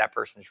sure that that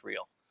person's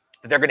real?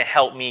 That they're going to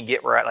help me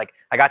get where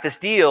I got this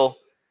deal.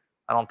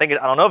 I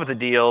don't know if it's a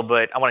deal,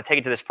 but I want to take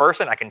it to this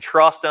person. I can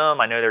trust them.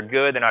 I know they're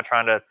good. They're not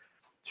trying to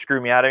screw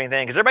me out of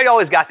anything. Because everybody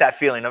always got that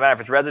feeling, no matter if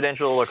it's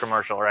residential or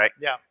commercial, right?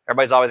 Yeah.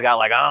 Everybody's always got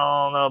like,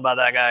 I don't know about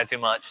that guy too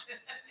much.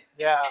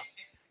 Yeah.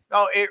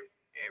 No, it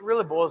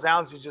really boils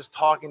down to just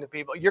talking to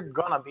people. You're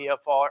going to be a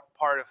part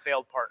of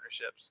failed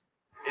partnerships.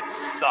 It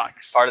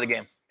sucks. Part of the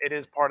game. It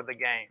is part of the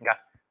game.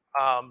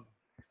 Yeah.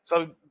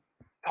 So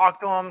talk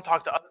to them,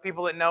 talk to other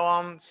people that know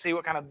them, see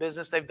what kind of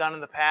business they've done in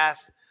the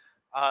past.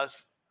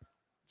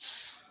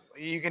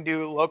 You can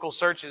do local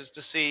searches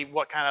to see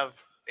what kind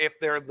of, if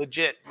they're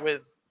legit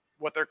with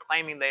what they're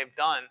claiming they've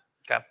done.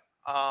 Okay.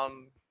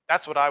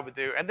 That's what I would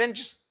do. And then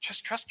just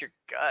trust your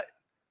gut.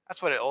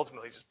 That's what it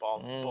ultimately just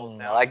boils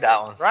down. I like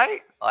that one.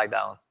 Right? I like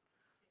that one.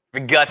 If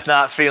your gut's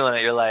not feeling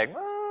it, you're like,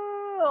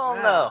 oh,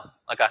 no.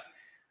 Okay.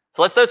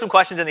 So let's throw some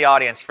questions in the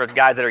audience for the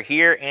guys that are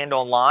here and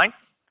online.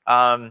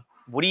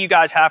 What do you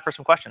guys have for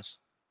some questions?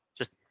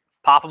 Just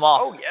pop them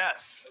off. Oh,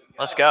 yes.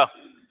 Let's go.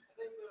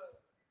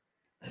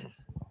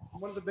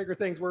 One of the bigger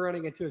things we're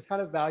running into is how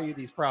to value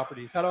these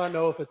properties. How do I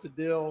know if it's a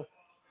deal?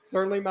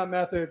 Certainly my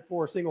method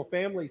for single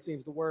family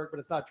seems to work, but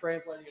it's not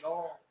translating at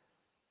all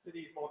to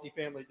these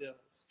multifamily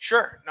deals.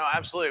 Sure. No,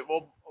 absolutely.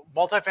 Well,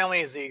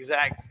 multifamily is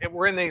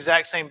we're in the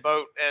exact same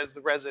boat as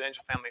the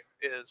residential family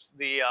is.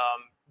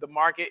 The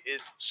market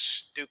is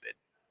stupid.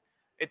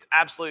 It's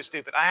absolutely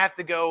stupid. I have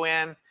to go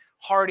in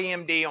hard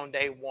EMD on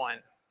day one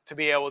to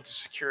be able to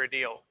secure a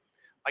deal.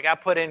 Like I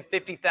put in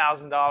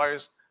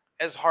 $50,000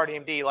 as hard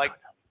EMD. Like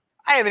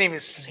I haven't even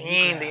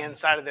seen the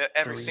inside of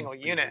every single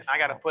unit. I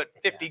got to put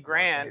 50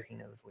 grand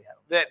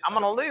that I'm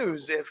going to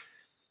lose if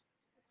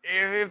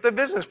the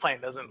business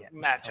plan doesn't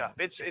match up.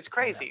 It's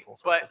crazy.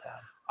 But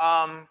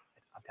I've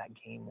got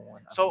game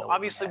on. So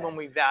obviously when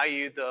we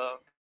value the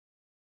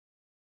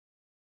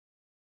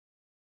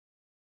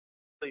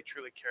really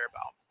truly care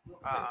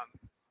about.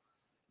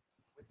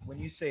 When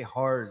you say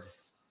hard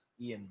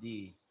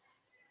EMD,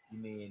 you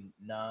mean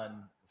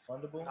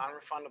non-refundable?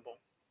 Non-refundable.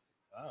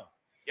 Wow.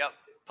 Yep.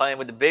 Playing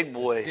with the big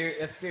boys.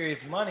 That's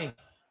serious money.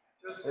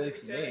 At least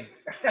to me.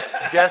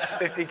 Just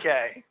 50K. So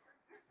yeah,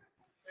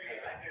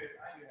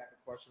 I do have a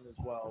question as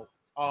well.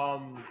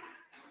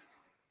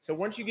 So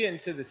once you get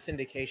into the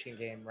syndication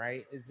game,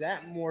 right, is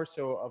that more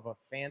so of a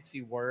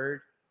fancy word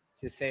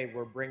to say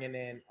we're bringing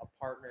in a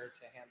partner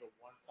to handle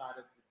one side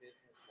of the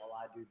business while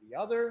I do the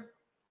other?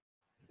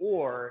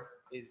 Or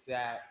is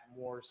that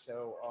more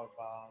so of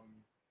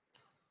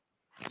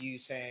you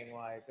saying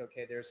like,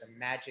 okay, there's a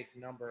magic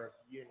number of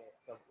units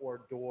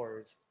or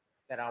doors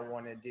that I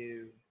want to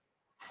do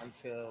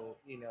until,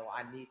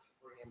 I need to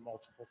bring in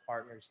multiple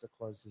partners to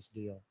close this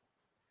deal?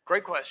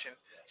 Great question.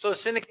 So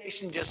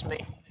syndication just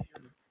means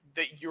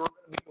that you're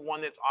going to be the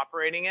one that's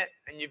operating it,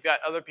 and you've got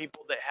other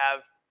people that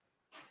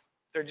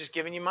they're just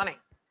giving you money.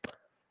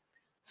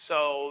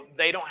 So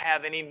they don't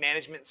have any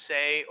management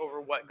say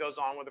over what goes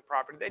on with the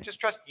property. They just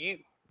trust you. And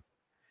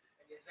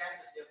is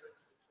that the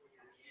difference between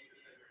your GP and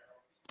your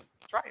LP?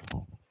 That's right.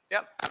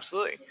 Yep,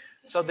 absolutely.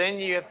 So then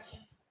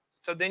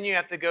you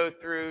have to go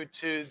through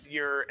to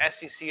your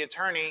SEC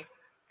attorney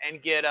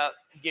and get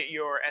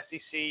your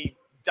SEC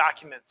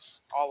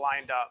documents all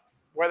lined up.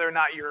 Whether or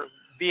not your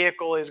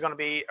vehicle is going to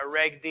be a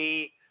Reg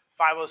D,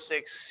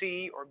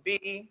 506C or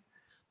B,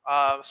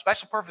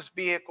 special purpose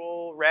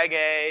vehicle, Reg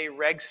A,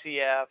 Reg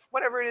CF,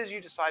 whatever it is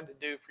you decide to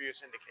do for your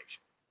syndication.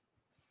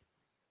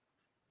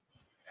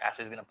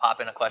 Ashley's going to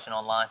pop in a question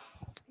online.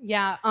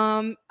 Yeah.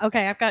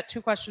 Okay. I've got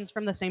 2 questions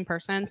from the same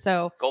person.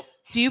 So, cool.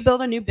 Do you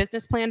build a new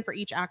business plan for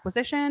each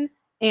acquisition?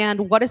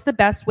 And what is the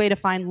best way to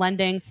find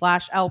lending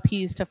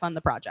 /LPs to fund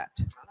the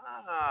project?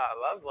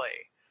 Lovely.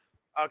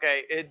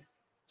 Okay.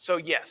 So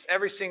yes,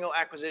 every single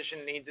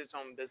acquisition needs its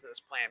own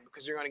business plan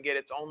because you're going to get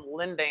its own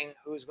lending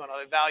who's going to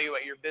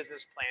evaluate your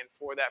business plan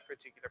for that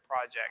particular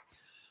project.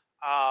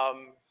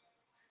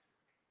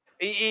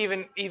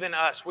 Even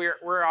us,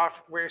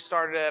 we're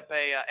started up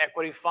a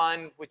equity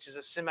fund, which is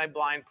a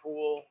semi-blind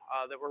pool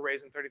that we're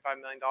raising $35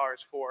 million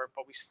for,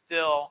 but we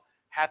still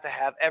have to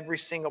have every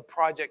single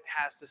project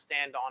has to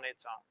stand on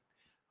its own.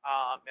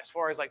 As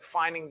far as like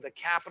finding the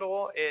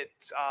capital,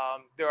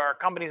 there are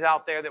companies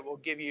out there that will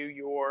give you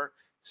your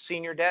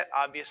senior debt.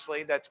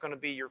 Obviously, that's going to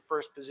be your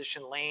first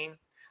position lien,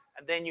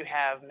 and then you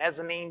have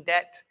mezzanine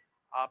debt,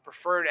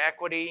 preferred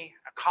equity,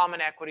 a common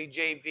equity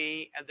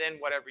JV, and then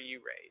whatever you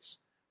raise.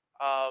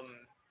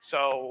 And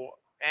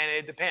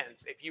it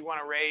depends. If you want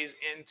to raise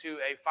into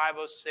a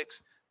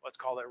 506, what's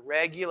called a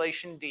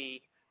Regulation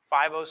D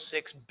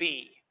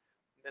 506B,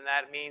 then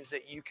that means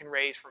that you can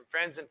raise from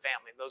friends and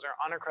family. Those are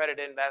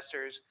unaccredited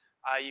investors.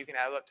 You can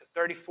have up to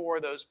 34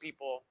 of those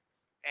people,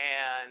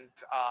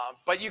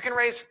 but you can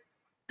raise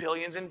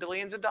billions and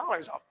billions of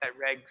dollars off that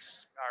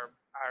regs our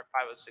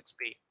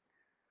 506B. You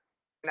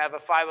can have a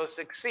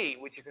 506C,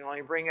 which you can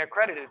only bring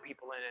accredited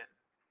people in it,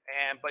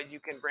 but you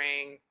can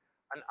bring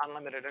an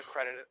unlimited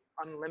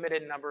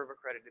number of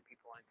accredited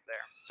people into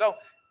there. So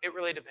it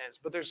really depends,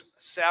 but there's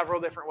several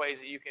different ways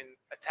that you can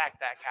attack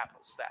that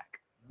capital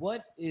stack.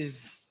 What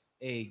is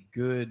a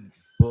good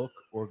book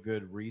or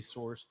good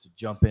resource to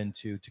jump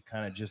into to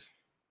kind of just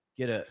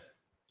get a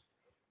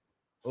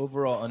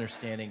overall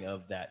understanding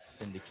of that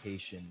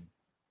syndication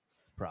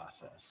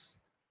process?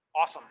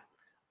 Awesome.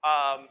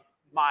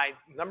 My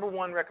number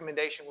one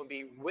recommendation would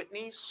be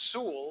Whitney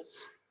Sewell's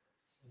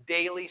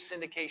Daily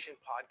Syndication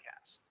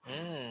Podcast.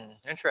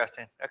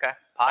 Interesting. Okay.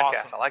 Podcast.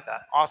 Awesome. I like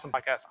that. Awesome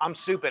podcast. I'm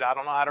stupid. I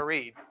don't know how to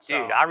read.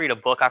 Dude, I read a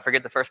book. I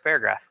forget the first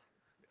paragraph.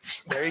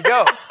 There you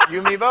go. You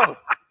and me both.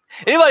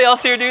 Anybody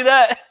else here do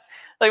that?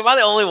 Like, am I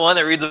the only one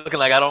that reads a book and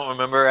like I don't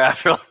remember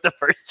after like, the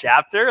first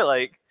chapter?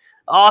 Like,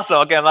 awesome.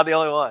 Okay, I'm not the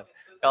only one.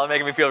 Y'all are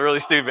making me feel really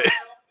stupid.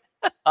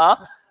 Huh?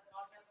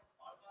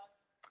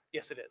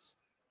 Yes, it is.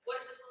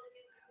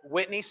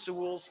 Whitney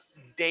Sewell's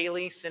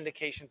Daily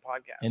Syndication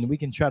Podcast. And we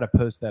can try to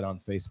post that on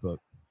Facebook.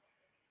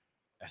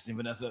 Ashley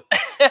Vanessa.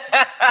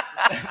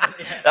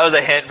 That was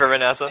a hint for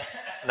Vanessa.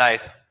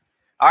 Nice.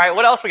 All right,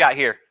 what else we got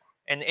here?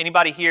 And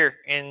anybody here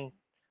in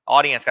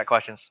audience got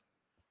questions?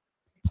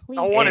 Please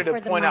I wanted to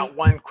point out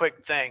one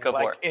quick thing. Go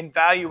for it. In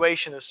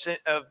valuation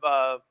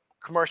of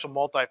commercial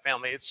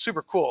multifamily, it's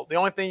super cool. The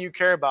only thing you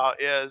care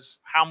about is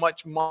how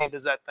much money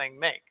does that thing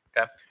make.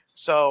 Okay.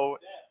 So,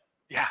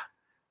 yeah,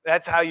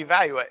 that's how you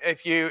value it.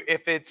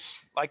 If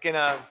it's like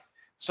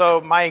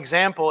so my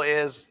example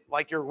is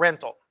like your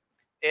rental.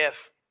 Oh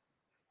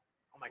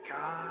my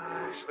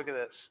gosh, look at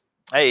this.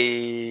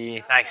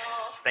 Hey,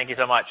 nice. Thank you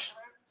so much.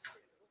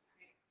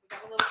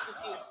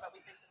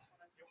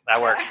 That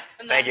works.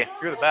 Thank you.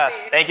 You're the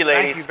best. Thank you,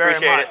 ladies. Thank you very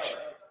Appreciate much. it.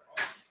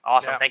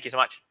 Awesome. Yeah. Thank you so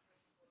much.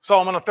 So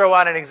I'm going to throw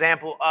out an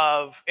example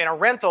of in a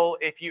rental,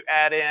 if you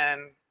add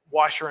in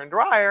washer and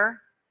dryer,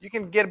 you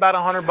can get about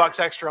 $100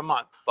 extra a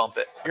month. Bump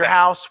it. Your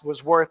house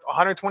was worth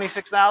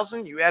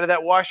 $126,000. You added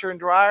that washer and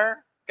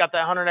dryer, got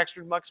that $100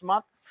 extra bucks a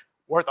month,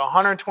 worth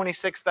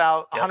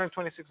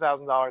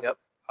 $126,000 Yep.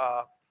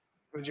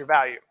 was your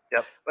value.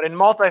 Yep. But in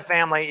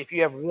multifamily, if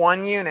you have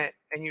one unit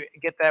and you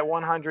get that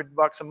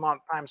 $100 a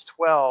month times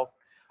 12,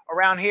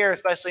 around here,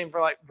 especially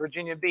for like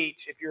Virginia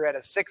Beach, if you're at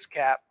a 6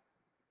 cap,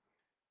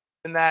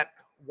 then that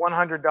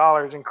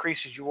 $100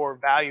 increases your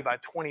value by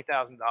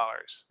 $20,000.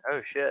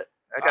 Oh shit.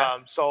 Okay.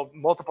 So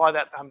multiply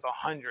that times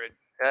 100.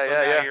 Yeah, So yeah,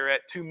 now yeah. you're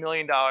at $2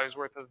 million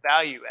worth of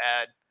value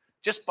add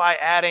just by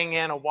adding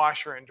in a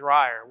washer and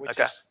dryer, which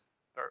Okay. is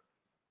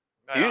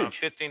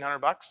Huge.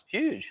 $1,500.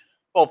 Huge.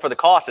 Well, for the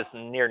cost, it's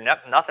near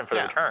nothing for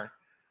the Yeah. return.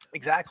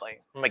 Exactly.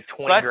 Like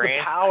 20 So that's grand.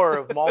 the power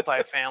of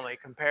multifamily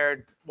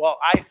compared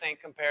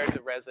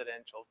to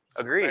residential.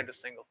 Agreed. Compared to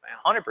single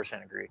family.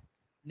 100% agree.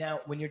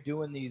 Now, when you're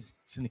doing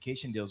these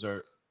syndication deals,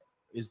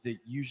 is that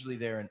usually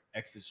there an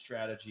exit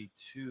strategy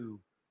to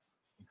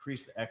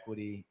increase the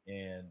equity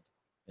and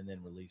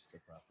then release the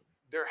property?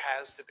 There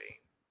has to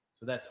be.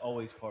 So that's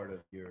always part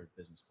of your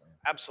business plan.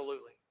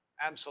 Absolutely.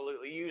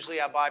 Absolutely. Usually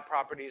I buy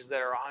properties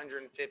that are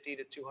 $150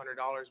 to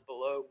 $200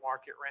 below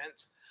market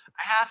rents.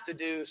 I have to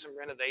do some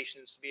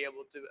renovations to be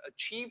able to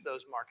achieve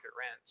those market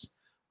rents.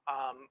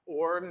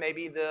 Or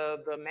maybe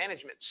the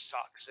management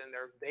sucks and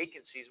their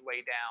vacancy is way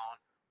down,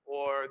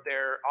 or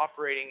they're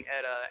operating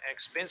at an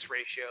expense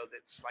ratio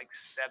that's like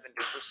 70%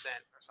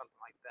 or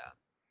something like that.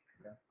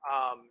 Yeah.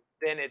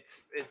 Then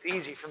it's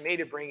easy for me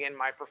to bring in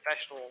my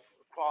professional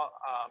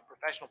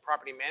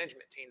property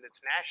management team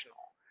that's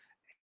national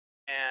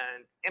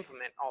and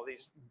implement all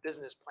these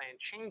business plan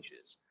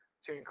changes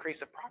to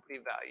increase the property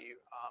value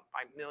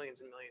by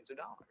millions and millions of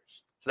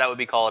dollars. So that would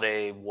be called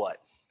a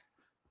what?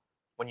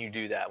 When you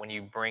do that, when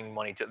you bring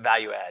money to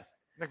value add.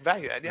 Like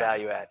value add, yeah.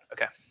 Value add.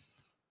 Okay.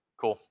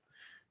 Cool.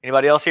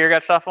 Anybody else here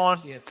got stuff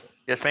on? Yes.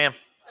 Yes, ma'am.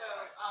 So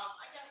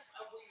I guess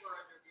we were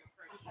under the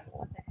impression.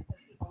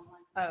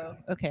 Oh,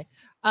 okay.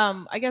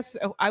 I guess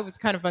I was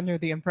kind of under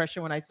the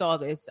impression when I saw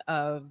this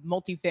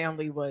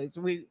multifamily was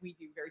we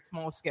do very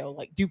small scale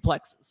like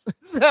duplexes.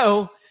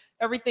 So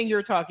everything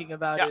you're talking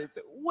about is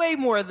way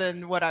more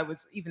than what I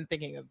was even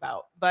thinking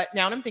about. But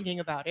now I'm thinking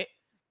about it.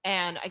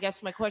 And I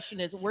guess my question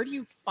is, where do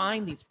you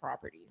find these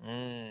properties?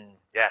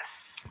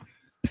 Yes.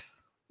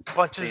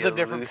 Bunches of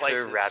different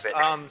places. Rabbit.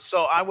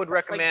 So I would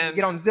recommend. Like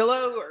you get on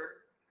Zillow or?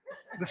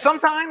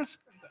 Sometimes.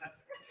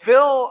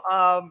 Phil,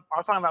 I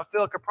was talking about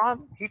Phil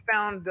Capron. He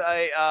found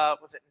a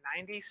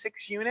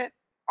 96 unit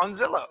on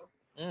Zillow.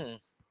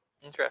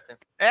 Interesting.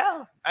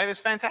 Yeah, it was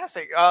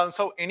fantastic.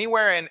 So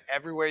anywhere and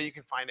everywhere you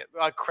can find it.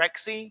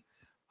 Crexy,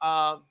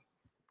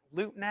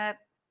 LootNet,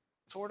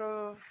 sort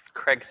of.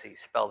 Crexy,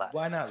 spell that.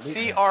 Why not?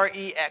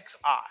 CREXI,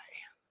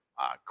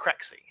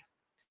 Crexy.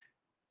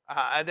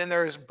 And then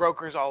there's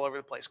brokers all over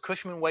the place.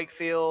 Cushman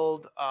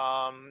Wakefield,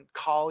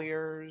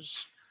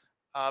 Colliers,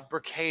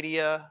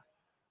 Berkadia,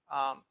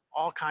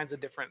 all kinds of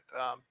different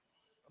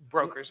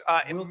brokers.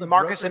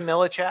 Marcus and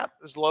Millichap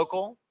is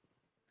local.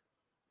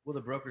 Will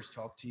the brokers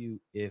talk to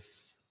you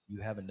if you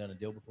haven't done a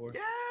deal before?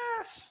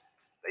 Yes.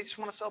 They just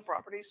want to sell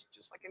properties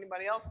just like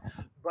anybody else.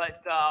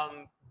 But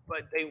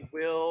they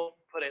will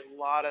put a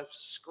lot of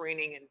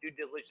screening and due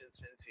diligence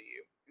into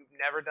you. If you've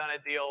never done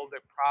a deal, they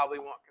probably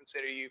won't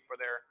consider you for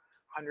their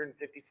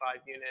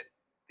 155 unit,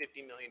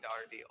 $50 million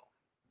deal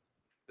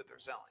that they're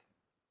selling.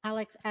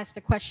 Alex asked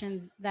a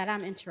question that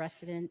I'm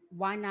interested in.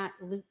 Why not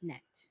LootNet?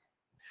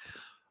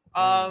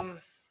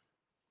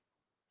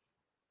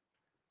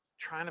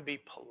 Trying to be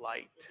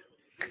polite.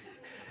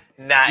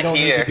 Not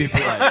here.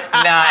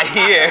 Not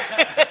here.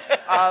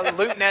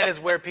 LootNet is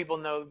where people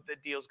know the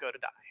deals go to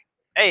die.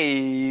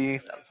 Hey,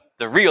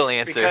 the real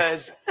answer.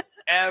 Because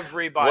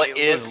everybody. What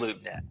is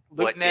LootNet?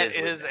 LootNet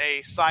is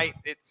a site.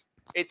 It's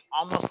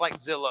almost like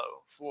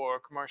Zillow for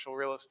commercial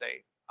real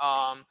estate.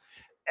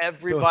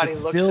 Everybody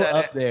so if it's looks still at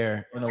up it.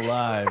 there and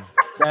alive.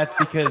 That's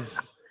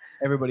because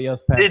everybody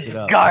else passed it's it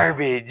up.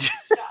 Garbage.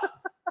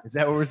 Is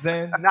that what we're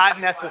saying?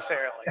 Not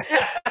necessarily.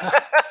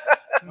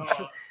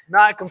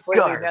 Not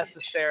completely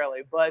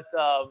necessarily, but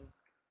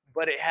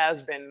it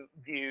has been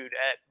viewed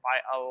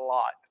by a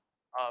lot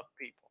of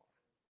people.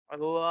 A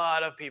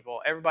lot of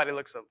people. Everybody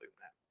looks at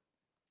LootNet.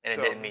 And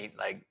it didn't meet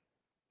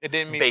it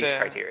didn't meet base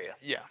criteria.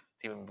 Yeah.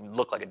 To even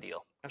look like a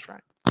deal. That's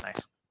right.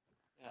 Nice.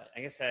 I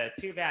guess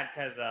too bad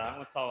because I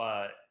went to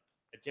a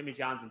Jimmy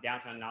John's in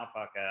downtown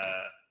Norfolk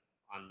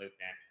on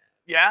LootNet.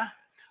 Yeah?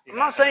 I'm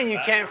not saying you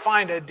can't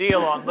find a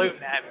deal on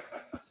LootNet.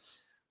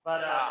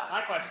 But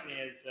my question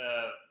is,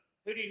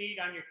 who do you need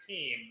on your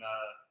team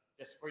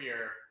just for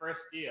your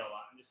first deal?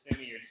 I'm just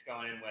assuming you're just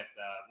going in with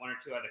one or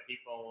two other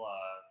people.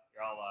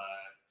 You're all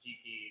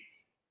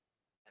GPs.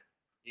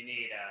 Do you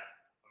need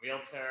a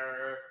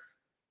realtor,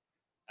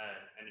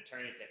 an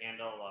attorney to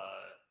handle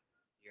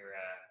your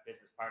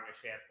business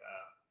partnership?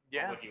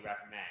 What would you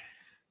recommend?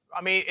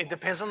 I mean, it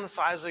depends on the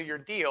size of your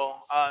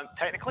deal.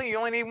 Technically, you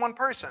only need one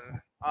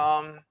person.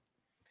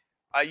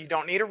 You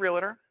don't need a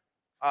realtor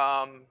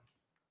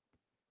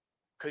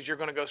because you're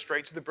going to go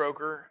straight to the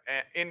broker.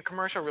 In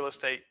commercial real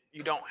estate,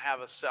 you don't have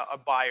a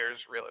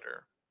buyer's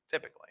realtor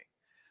typically.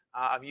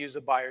 I've used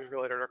a buyer's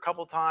realtor a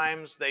couple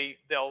times.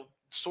 They'll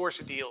source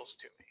deals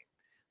to me,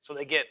 so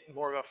they get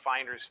more of a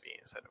finder's fee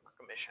instead of a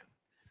commission.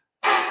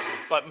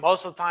 But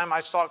most of the time,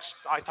 I talk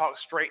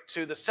straight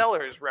to the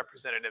seller's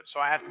representative. So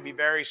I have to be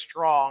very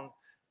strong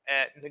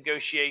at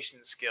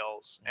negotiation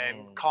skills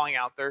and calling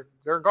out their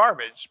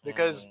garbage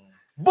because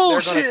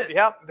Bullshit.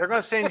 They're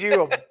gonna send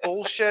you a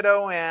bullshit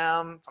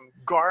OM, some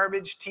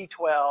garbage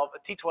T12. A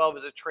T12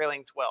 is a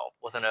trailing 12.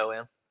 What's an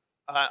OM?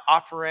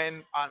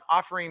 Offering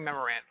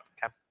memorandum.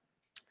 Okay.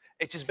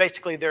 It's just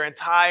basically their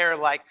entire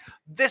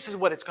this is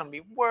what it's going to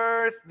be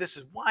worth. This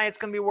is why it's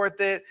going to be worth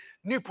it.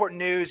 Newport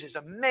News is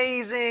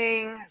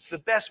amazing. It's the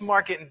best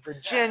market in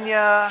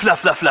Virginia. Fluff,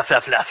 fluff, fluff,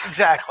 fluff, fluff.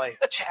 Exactly.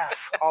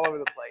 Chaff all over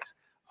the place.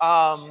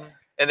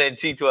 And then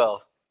T12.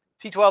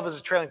 T12 is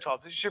a trailing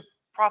 12. It's your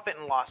profit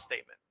and loss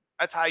statement.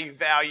 That's how you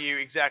value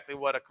exactly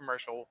what a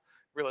commercial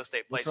real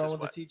estate place What's wrong is.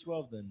 with the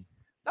T12 then?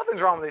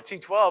 Nothing's wrong with the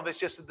T12. It's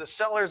just that the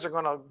sellers are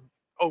going to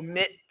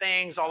omit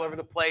things all over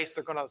the place.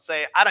 They're going to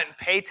say, I didn't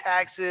pay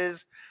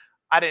taxes.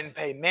 I didn't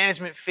pay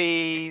management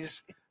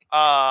fees.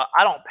 I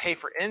don't pay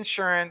for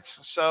insurance.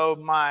 So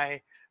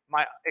my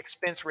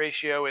expense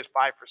ratio is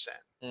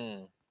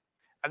 5%.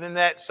 And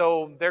then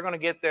so they're going to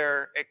get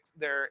their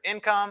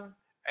income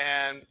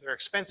and their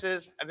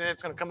expenses, and then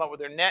it's going to come up with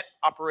their net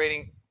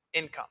operating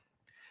income.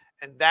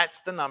 And that's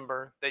the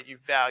number that you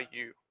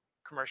value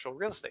commercial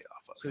real estate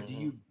off of. So do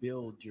you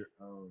build your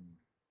own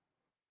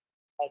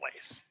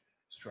Always.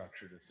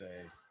 structure to say,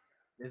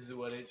 this is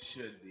what it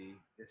should be,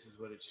 this is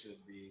what it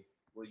should be?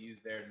 We'll use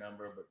their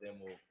number, but then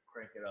we'll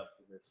crank it up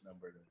to this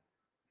number.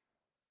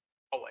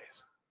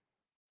 Always.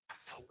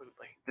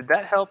 Absolutely. Did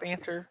that help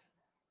answer?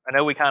 I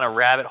know we kind of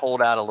rabbit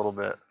holed out a little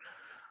bit.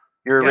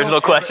 Your original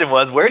question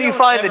was, where do you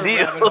find the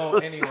deal?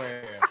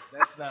 Anywhere.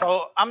 That's not.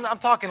 So I'm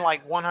talking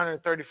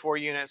 134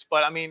 units,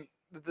 but I mean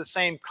the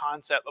same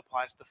concept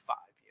applies to 5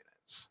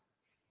 units.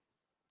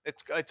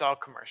 It's all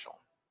commercial.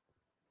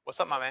 What's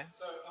up, my man?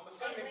 So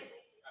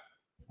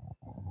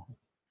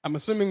I'm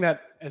assuming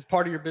that as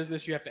part of your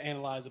business, you have to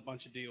analyze a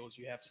bunch of deals.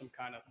 You have some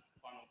kind of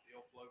funnel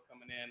deal flow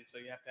coming in, so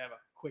you have to have a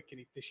quick and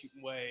efficient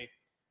way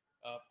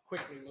of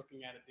quickly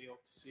looking at a deal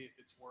to see if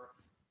it's worth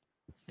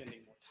spending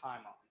more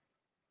time on.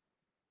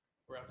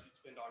 Or else you'd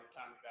spend all your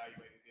time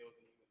evaluating deals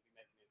and you wouldn't be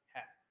making it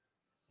happen.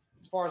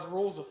 As far as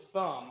rules of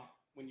thumb,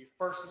 when you're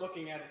first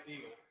looking at a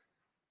deal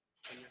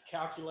and you're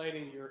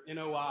calculating your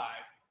NOI,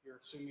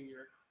 you're assuming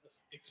your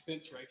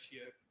expense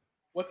ratio.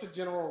 What's a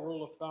general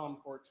rule of thumb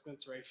for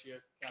expense ratio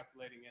for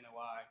calculating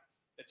NOI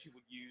that you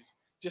would use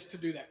just to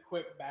do that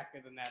quick back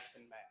of the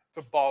napkin math? It's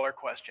a baller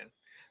question.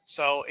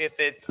 So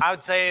I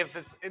would say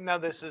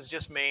this is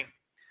just me.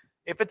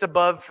 If it's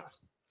above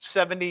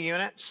 70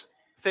 units,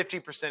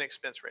 50%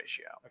 expense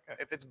ratio. Okay.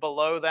 If it's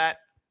below that,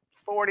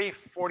 40,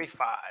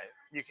 45,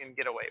 you can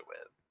get away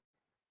with.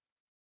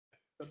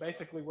 So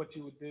basically what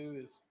you would do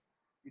is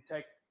you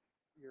take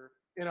your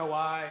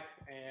NOI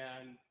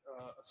and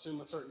assume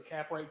a certain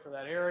cap rate for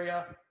that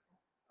area.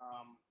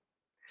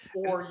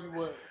 Or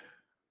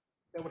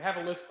they would have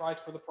a list price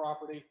for the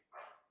property.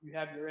 You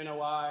have your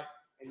NOI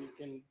and you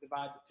can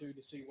divide the two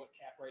to see what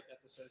cap rate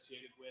that's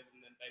associated with.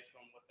 And then based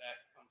on what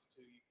that comes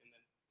to, you can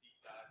then deep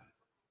dive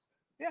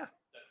into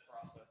that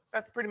process.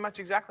 That's pretty much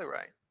exactly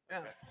right. Yeah.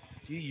 Okay.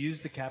 Do you use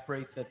the cap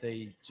rates that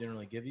they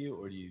generally give you,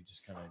 or do you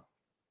just kind of?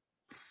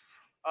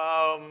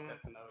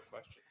 That's another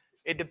question.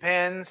 It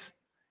depends.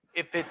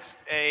 If it's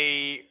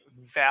a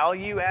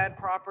value add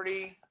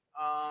property,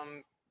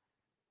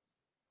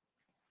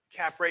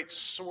 cap rate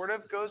sort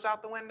of goes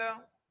out the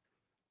window.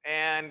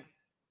 And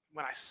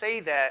when I say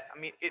that, I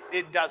mean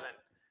it doesn't.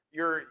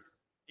 Your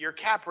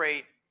cap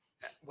rate,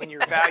 when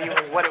you're valuing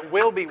what it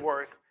will be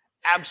worth,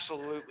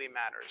 absolutely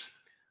matters.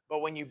 But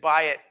when you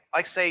buy it,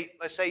 let's say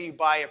you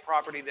buy a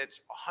property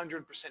that's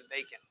 100%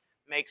 vacant,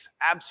 makes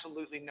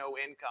absolutely no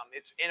income.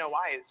 Its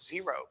NOI is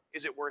 0.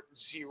 Is it worth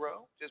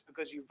 0 just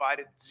because you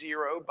divided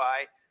 0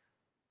 by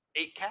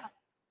 8 cap?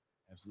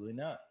 Absolutely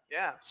not.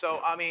 Yeah. So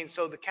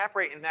the cap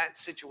rate in that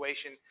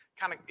situation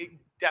it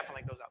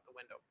definitely goes out the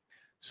window.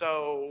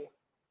 So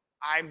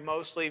I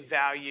mostly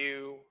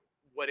value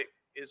what it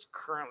is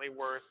currently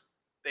worth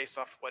based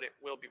off what it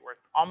will be worth,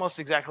 almost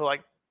exactly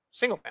like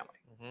single family.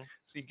 Mm-hmm.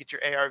 So you get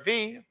your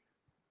ARV,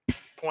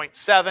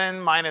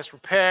 0.7 minus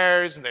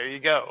repairs, and there you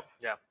go.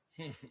 Yeah.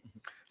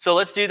 So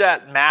let's do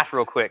that math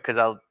real quick because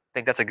I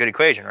think that's a good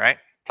equation, right?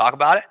 Talk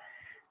about it.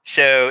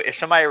 So if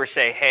somebody were to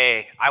say,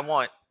 hey,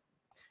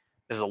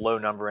 this is a low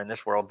number in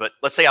this world, but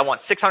let's say I want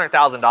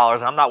 $600,000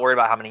 and I'm not worried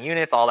about how many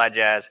units, all that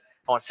jazz.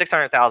 I want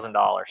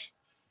 $600,000.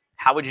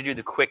 How would you do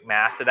the quick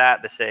math to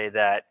that to say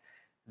that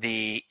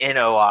the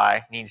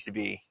NOI needs to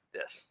be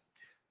this?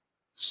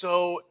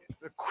 So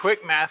the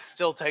quick math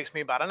still takes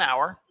me about an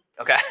hour.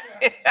 Okay.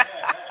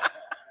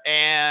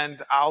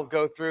 And I'll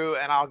go through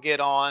and I'll get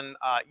on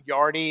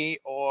Yardi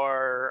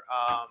or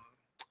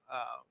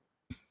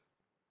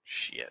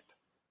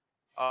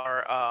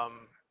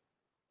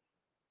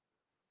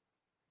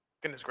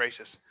goodness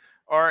gracious,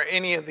 or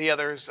any of the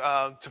others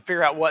to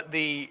figure out what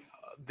the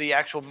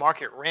actual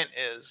market rent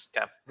is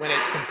when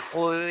it's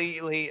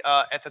completely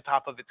at the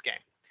top of its game.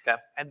 Okay.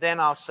 And then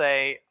I'll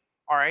say,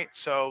 all right,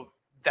 so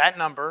that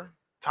number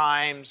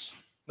times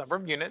number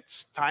of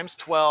units times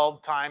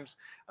 12 times,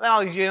 and then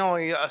I'll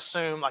generally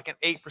assume like an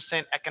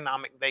 8%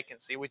 economic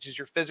vacancy, which is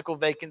your physical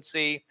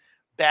vacancy,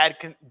 bad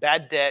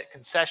debt,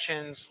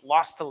 concessions,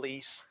 loss to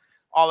lease,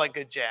 all that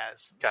good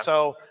jazz. Okay.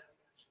 So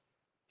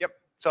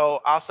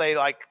So I'll say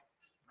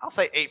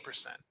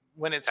 8%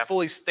 when it's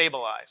fully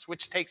stabilized,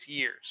 which takes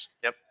years.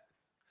 Yep.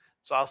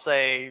 So I'll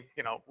say,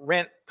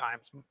 rent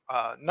times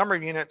number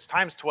of units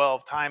times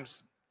 12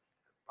 times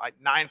like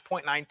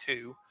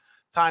 9.92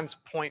 times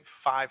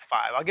 0.55.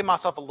 I'll give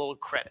myself a little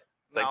credit.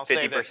 It's like I'll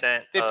say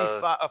 50%.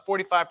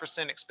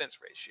 45% expense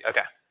ratio.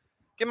 Okay.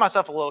 Give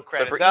myself a little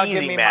credit. So for That'll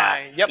easy give me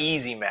math, my,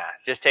 easy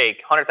math, just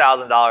take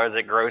 $100,000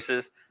 that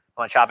grosses.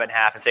 I'm gonna chop it in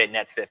half and say it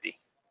nets 50.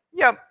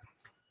 Yep.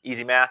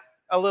 Easy math.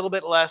 A little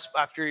bit less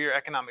after your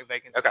economic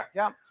vacancy. Okay.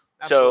 Yep.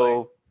 Absolutely.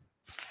 So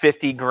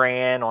 50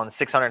 grand on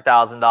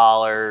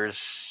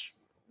 $600,000.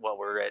 Well,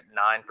 we're at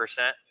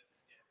 9%.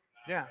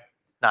 Yeah.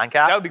 9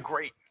 cap. That would be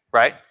great.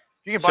 Right.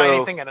 You can buy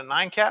anything at a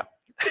 9 cap.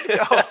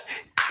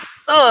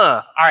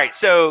 All right.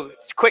 So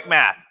quick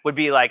math would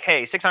be like,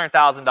 hey,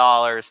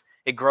 $600,000.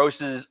 It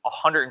grosses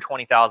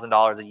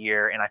 $120,000 a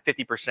year, and I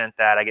 50%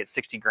 that, I get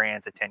 60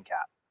 grand to 10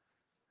 cap.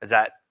 Is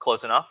that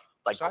close enough?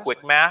 Like Precisely.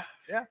 quick math?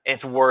 Yeah.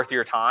 It's worth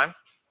your time.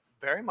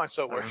 Very much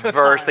so worth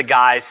Versus the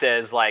guy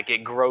says like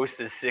it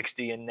grosses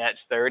 60 and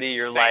nets 30.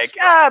 You're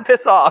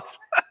piss off.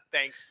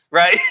 Thanks.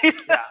 Right?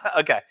 Yeah.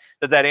 Okay.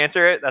 Does that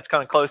answer it? That's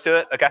kind of close to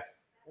it. Okay.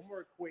 One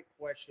more quick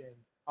question.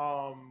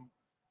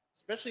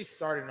 Especially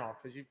starting off,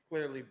 because you've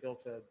clearly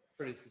built a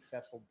pretty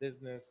successful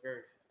business,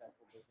 very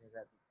successful business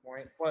at this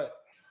point. But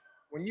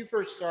when you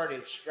first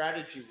started,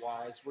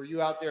 strategy-wise, were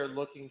you out there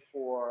looking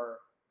for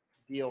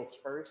deals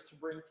first to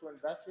bring to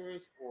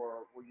investors,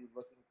 or were you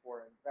looking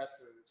for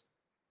investors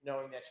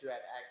knowing that you had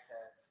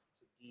access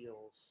to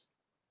deals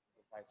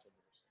or vice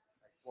versa?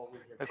 Like, what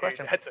was your Good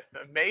question. That's an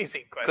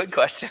amazing question. Good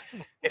question.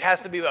 It has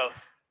to be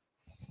both.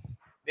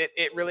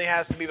 It really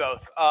has to be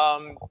both.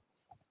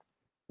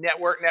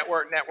 Network.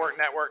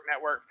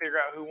 Figure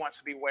out who wants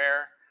to be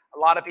where. A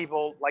lot of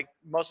people, like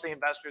most of the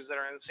investors that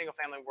are in the single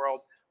family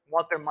world,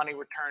 want their money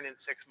returned in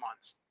 6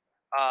 months.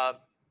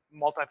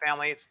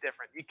 Multifamily, it's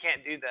different. You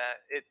can't do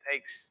that. It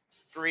takes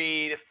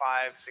 3 to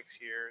 5,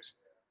 6 years.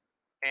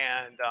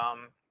 And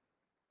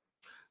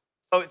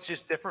so it's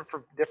just different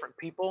for different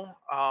people.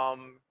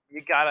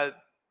 You got to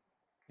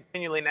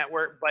continually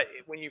network. But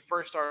when you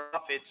first start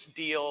off, it's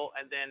deal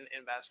and then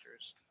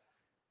investors.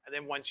 And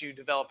then once you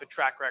develop a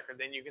track record,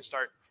 then you can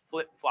start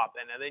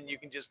flip-flopping. And then you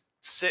can just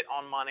sit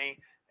on money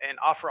and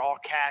offer all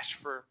cash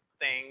for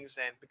things.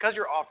 And because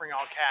you're offering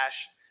all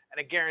cash and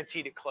a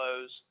guarantee to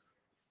close,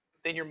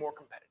 then you're more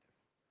competitive.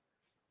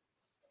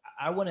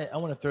 I want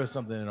to throw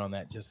something in on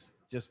that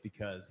just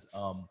because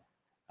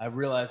I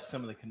realized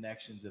some of the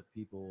connections of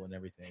people and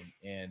everything,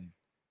 and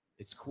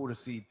it's cool to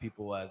see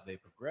people as they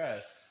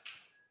progress.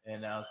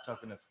 And I was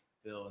talking to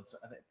Phil and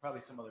I think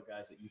probably some other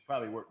guys that you've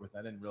probably worked with.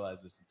 I didn't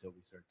realize this until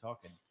we started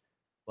talking,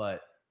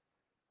 but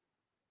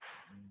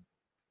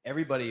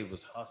everybody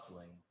was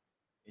hustling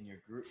in your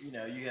group.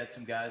 You had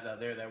some guys out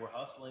there that were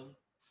hustling,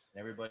 and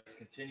everybody's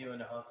continuing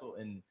to hustle.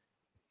 And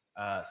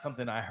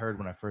something I heard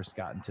when I first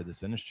got into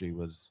this industry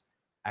was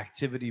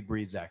activity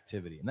breeds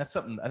activity. And that's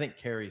something I think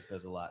Carrie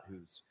says a lot,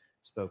 who's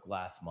spoke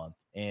last month.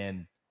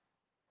 And,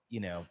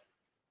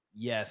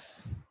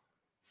 yes,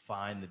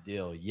 find the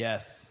deal.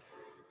 Yes,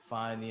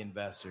 find the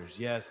investors.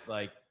 Yes,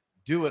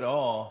 do it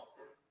all,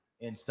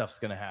 and stuff's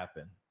going to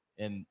happen.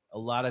 And a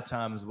lot of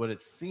times what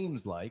it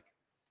seems like,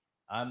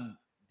 I'm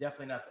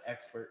definitely not the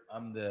expert.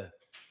 I'm the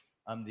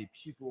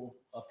pupil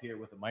up here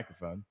with a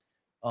microphone.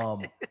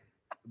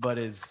 But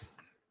as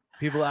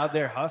people out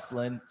there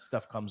hustling,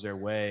 stuff comes their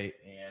way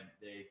and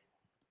they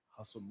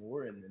hustle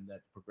more, and then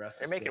that progresses.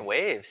 They're making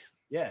waves.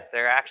 Yeah.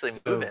 They're actually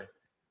moving.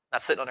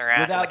 Not sitting on their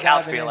ass on the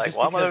couch being like,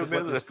 well, what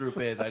this group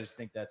is, I just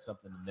think that's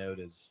something to note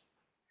is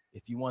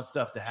if you want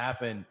stuff to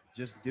happen,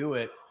 just do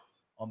it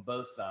on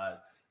both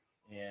sides,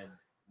 and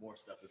more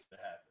stuff is to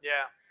happen.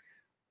 Yeah.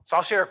 So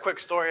I'll share a quick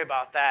story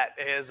about that.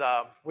 Is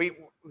we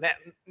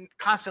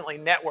constantly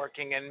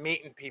networking and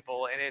meeting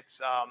people, and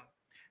it's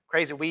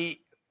crazy.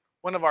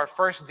 One of our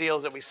first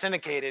deals that we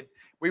syndicated,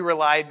 we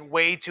relied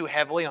way too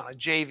heavily on a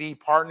JV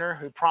partner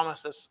who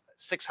promised us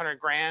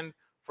 $600,000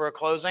 for a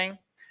closing,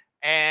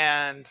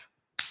 and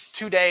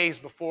 2 days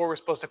before we're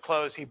supposed to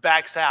close, he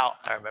backs out.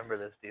 I remember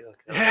this deal.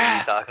 I remember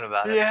you talking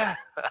about it. Yeah.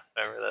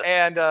 I remember that.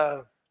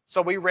 And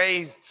so we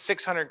raised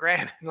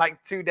 $600,000 in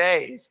like 2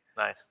 days.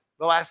 Nice.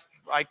 The last,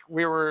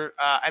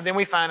 and then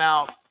we found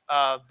out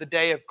the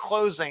day of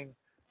closing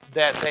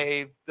that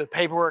the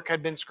paperwork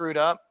had been screwed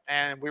up,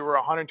 and we were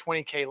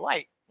 $120K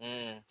light.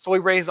 So we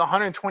raised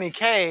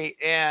 $120K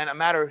in a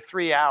matter of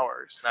 3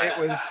 hours.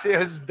 Nice. It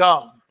was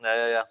dumb.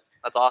 Yeah.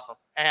 That's awesome.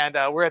 And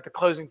we're at the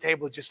closing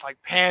table just like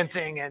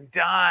panting and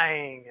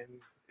dying, and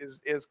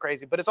is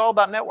crazy. But it's all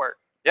about network.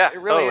 Yeah, it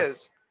really totally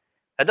is.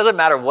 It doesn't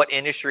matter what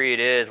industry it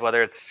is,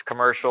 whether it's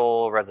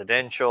commercial,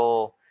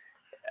 residential.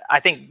 I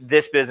think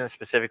this business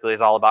specifically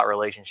is all about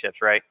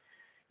relationships, right?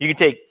 You can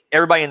take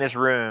everybody in this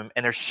room,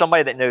 and there's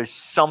somebody that knows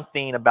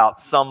something about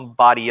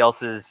somebody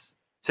else's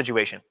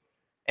situation.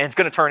 And it's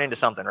going to turn into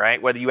something,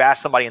 right? Whether you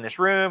ask somebody in this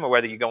room or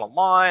whether you go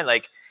online,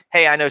 like,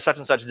 hey, I know such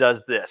and such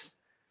does this.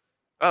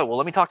 Oh, well,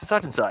 let me talk to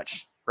such and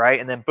such, right?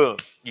 And then boom,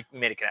 you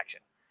made a connection.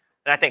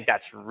 And I think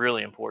that's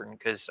really important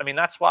because, I mean,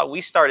 that's why we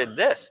started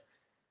this.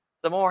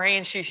 The more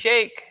hands you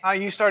shake.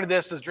 You started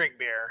this as drink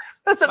beer.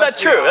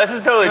 That's true. That's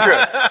totally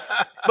true.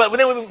 But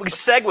then we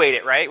segued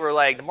it, right? We're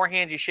like, the more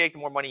hands you shake, the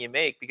more money you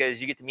make because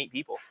you get to meet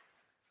people,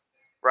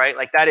 right?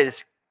 Like that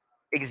is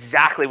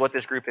exactly what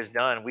this group has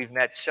done. We've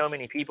met so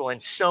many people in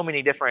so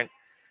many different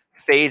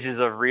phases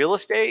of real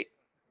estate.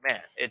 Man,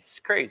 it's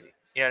crazy.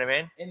 You know what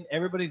I mean? And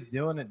everybody's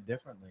doing it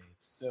differently.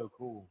 It's so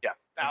cool. Yeah.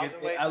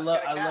 I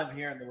love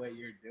hearing the way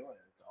you're doing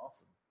it. It's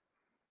awesome.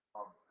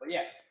 But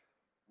yeah,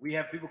 we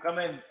have people come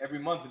in every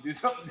month and do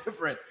something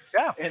different.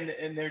 Yeah.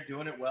 And they're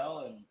doing it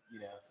well. And,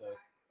 so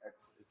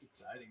it's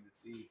exciting to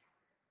see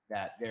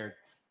that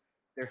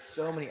there's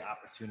so many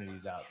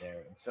opportunities out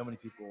there and so many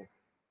people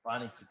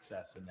finding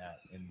success in that.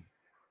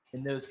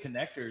 And those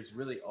connectors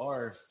really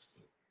are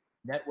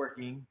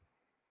networking.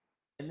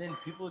 And then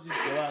people just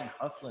go out and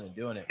hustling and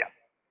doing it. Yeah.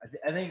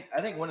 I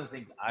think one of the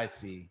things I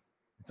see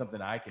and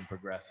something I can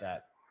progress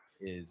at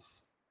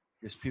is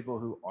just people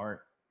who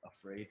aren't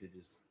afraid to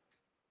just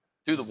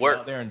do the work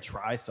out there and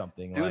try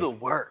something. Do the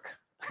work.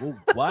 Well,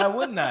 why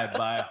wouldn't I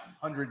buy a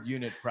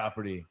 100-unit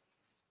property?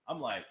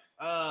 I'm like,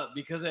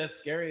 because that's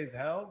scary as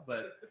hell.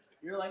 But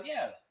you're like,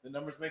 yeah, the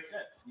numbers make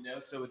sense,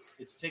 So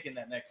it's taking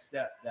that next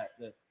step that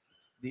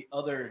the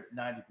other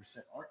 90%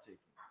 aren't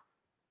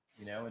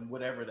taking, And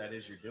whatever that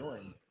is you're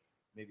doing,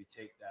 maybe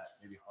take that,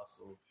 maybe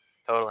hustle.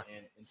 Totally.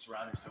 And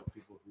surround yourself with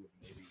people who have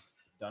maybe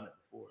done it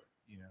before,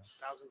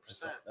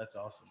 1,000%. That's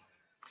awesome.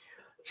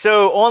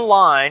 So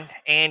online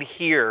and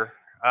here,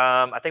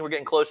 I think we're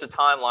getting close to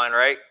timeline,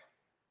 right?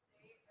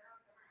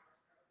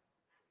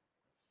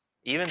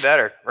 Even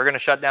better. We're going to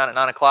shut down at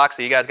 9 o'clock,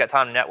 so you guys got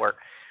time to network.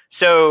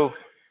 So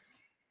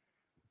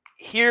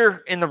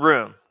here in the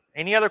room,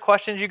 any other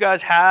questions you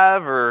guys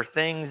have or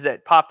things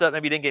that popped up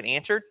maybe didn't get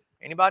answered?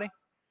 Anybody?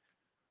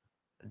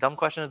 A dumb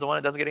question is the one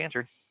that doesn't get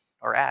answered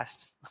or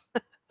asked.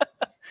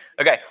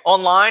 Okay,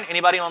 online.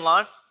 Anybody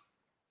online?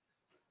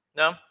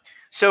 No?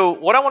 So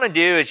what I want to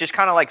do is just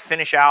kind of like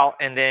finish out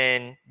and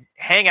then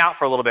hang out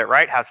for a little bit,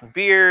 right? Have some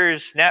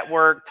beers,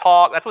 network,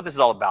 talk. That's what this is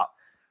all about,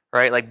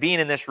 right? Like being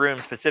in this room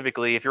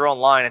specifically. If you're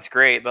online, it's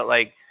great, but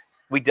like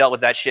we dealt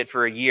with that shit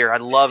for a year.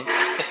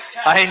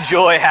 I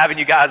enjoy having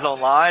you guys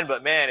online,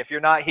 but man, if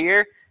you're not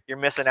here, you're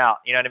missing out.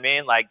 You know what I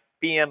mean? Like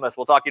PM us.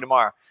 We'll talk to you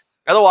tomorrow.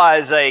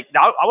 Otherwise, like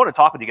I want to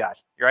talk with you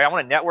guys, right? I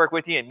want to network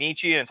with you and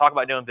meet you and talk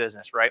about doing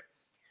business, right?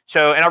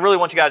 So, and I really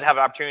want you guys to have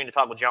an opportunity to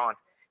talk with John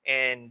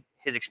and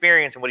his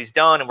experience and what he's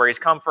done and where he's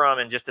come from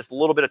and just this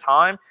little bit of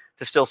time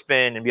to still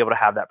spend and be able to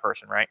have that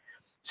person, right?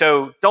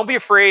 So don't be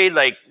afraid.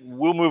 Like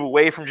we'll move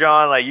away from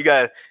John. Like you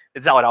guys,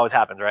 it's not what always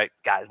happens, right?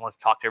 Guys wants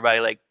to talk to everybody.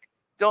 Like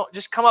don't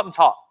just come up and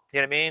talk.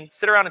 You know what I mean?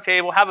 Sit around a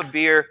table, have a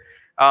beer.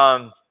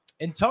 And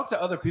talk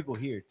to other people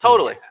here.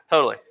 Too.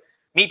 Totally.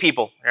 Meet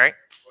people, right?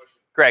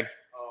 Greg.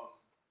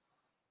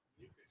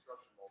 New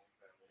construction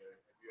multifamily.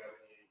 Have you had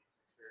any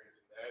experience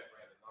in that?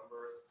 Ran the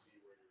numbers to see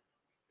where you're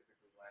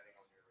typically landing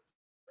on your.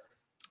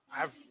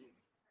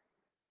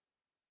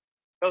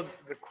 So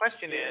the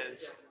question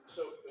is.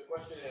 So the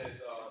question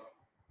is.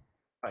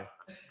 Hi,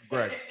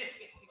 Greg.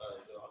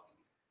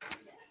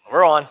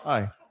 We're on.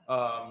 Hi.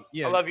 I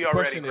love you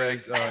already, Greg.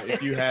 The question is,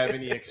 if you have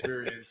any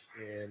experience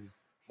in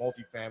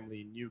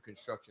multifamily new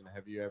construction,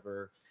 have you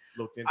ever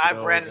looked into?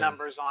 I've ran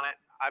numbers on it.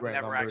 I've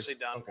never numbers. actually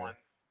done Okay. one.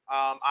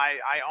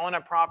 I own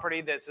a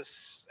property that's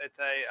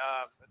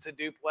it's a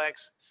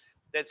duplex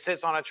that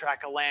sits on a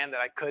tract of land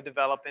that I could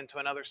develop into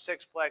another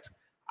sixplex.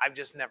 I've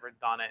just never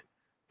done it.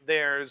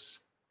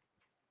 There's,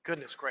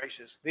 goodness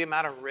gracious, the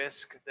amount of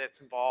risk that's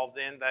involved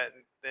in that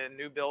the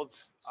new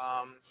builds.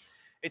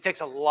 It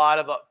takes a lot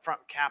of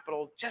upfront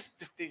capital just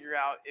to figure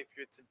out if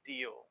it's a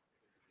deal.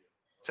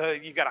 So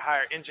you got to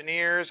hire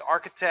engineers,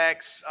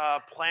 architects,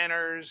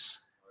 planners,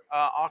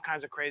 all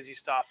kinds of crazy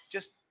stuff,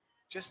 just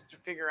to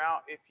figure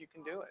out if you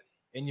can do it.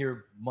 And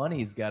your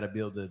money's got to be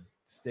able to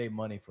stay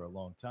money for a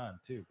long time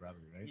too,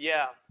 probably, right?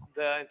 Yeah,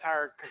 the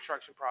entire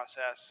construction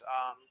process.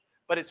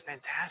 But it's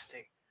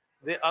fantastic.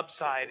 The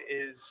upside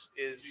is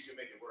You can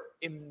make it work.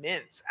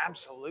 immense.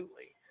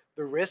 Absolutely,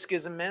 the risk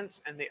is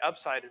immense and the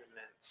upside is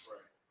immense.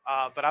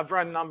 Right. But I've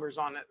run numbers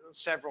on it,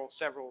 several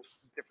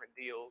different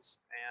deals,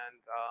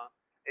 and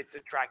it's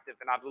attractive.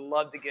 And I'd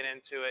love to get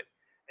into it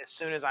as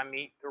soon as I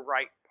meet the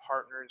right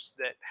partners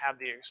that have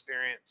the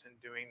experience in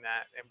doing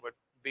that and would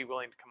be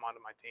willing to come onto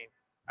my team.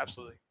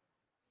 Absolutely.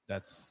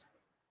 That's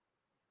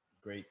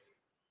great.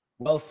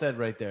 Well said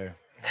right there.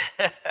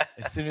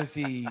 As soon as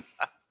he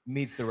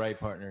meets the right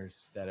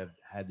partners that have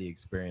had the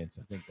experience,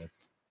 I think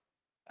that's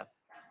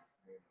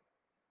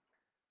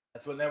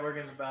what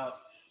networking is about.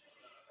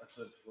 That's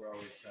what we're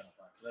always trying to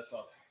find. So that's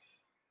awesome.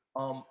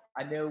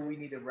 I know we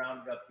need to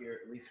round it up here,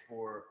 at least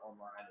for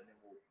online, and then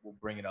we'll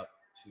bring it up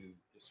to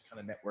just kind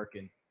of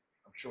networking.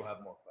 I'm sure we'll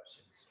have more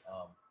questions.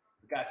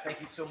 But guys, thank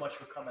you so much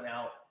for coming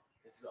out.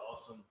 This is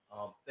awesome.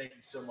 Thank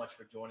you so much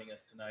for joining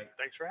us tonight.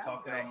 Thanks for having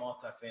talking me. on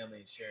multifamily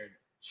and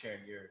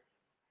sharing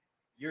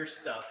your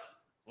stuff.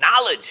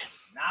 Knowledge.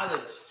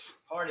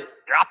 Part it.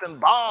 Dropping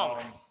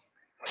bombs.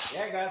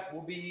 Yeah, guys,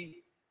 we'll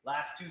be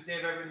last Tuesday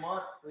of every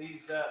month.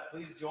 Please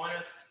join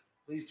us.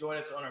 Please join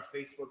us on our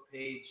Facebook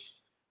page.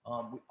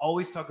 We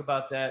always talk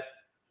about that.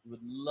 We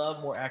would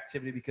love more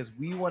activity because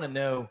we want to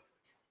know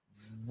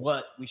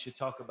what we should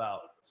talk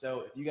about.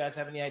 So if you guys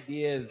have any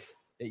ideas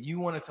that you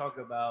want to talk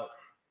about,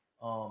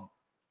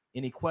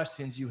 any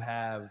questions you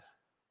have,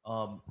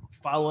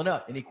 following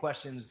up, any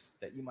questions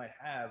that you might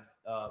have,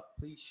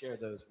 please share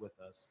those with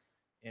us,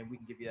 and we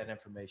can give you that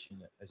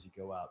information as you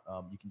go out.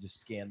 You can just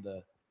scan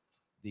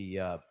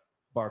the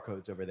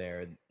barcodes over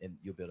there, and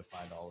you'll be able to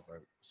find all of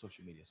our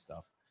social media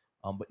stuff.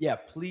 But yeah,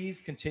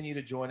 please continue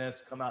to join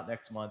us. Come out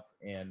next month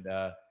and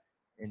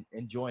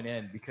join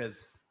in,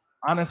 because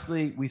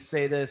honestly, we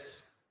say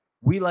this,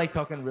 we like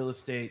talking real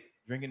estate,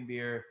 drinking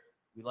beer.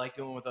 We like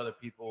doing it with other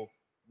people.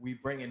 We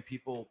bring in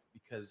people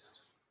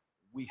because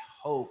we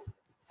hope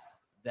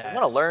that I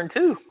want to learn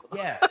too.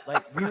 Yeah,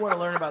 like we want to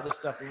learn about this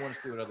stuff. We want to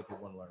see what other people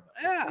want to learn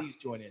about. So please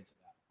join into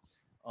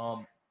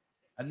that.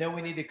 I know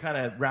we need to kind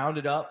of round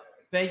it up.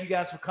 Thank you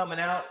guys for coming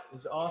out. It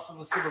was awesome.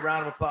 Let's give a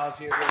round of applause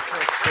here real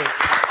quick. Thank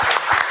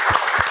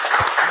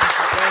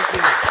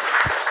you.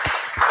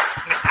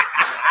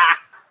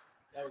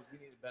 We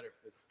need a better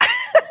fist.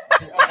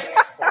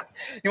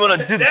 You want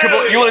to do the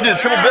triple? You want to do the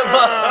triple bit?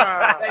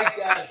 Thanks,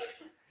 guys.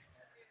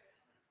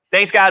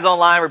 Thanks, guys,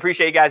 online. We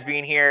appreciate you guys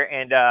being here.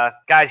 And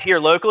guys here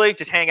locally,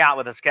 just hang out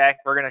with us, okay?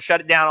 We're going to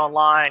shut it down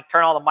online,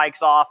 turn all the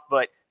mics off,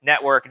 but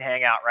network and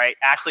hang out, right?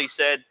 Ashley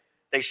said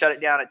they shut it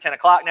down at 10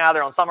 o'clock now.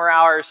 They're on summer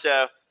hours,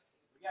 so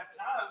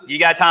you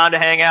got time to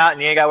hang out,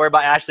 and you ain't got to worry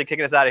about Ashley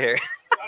kicking us out of here.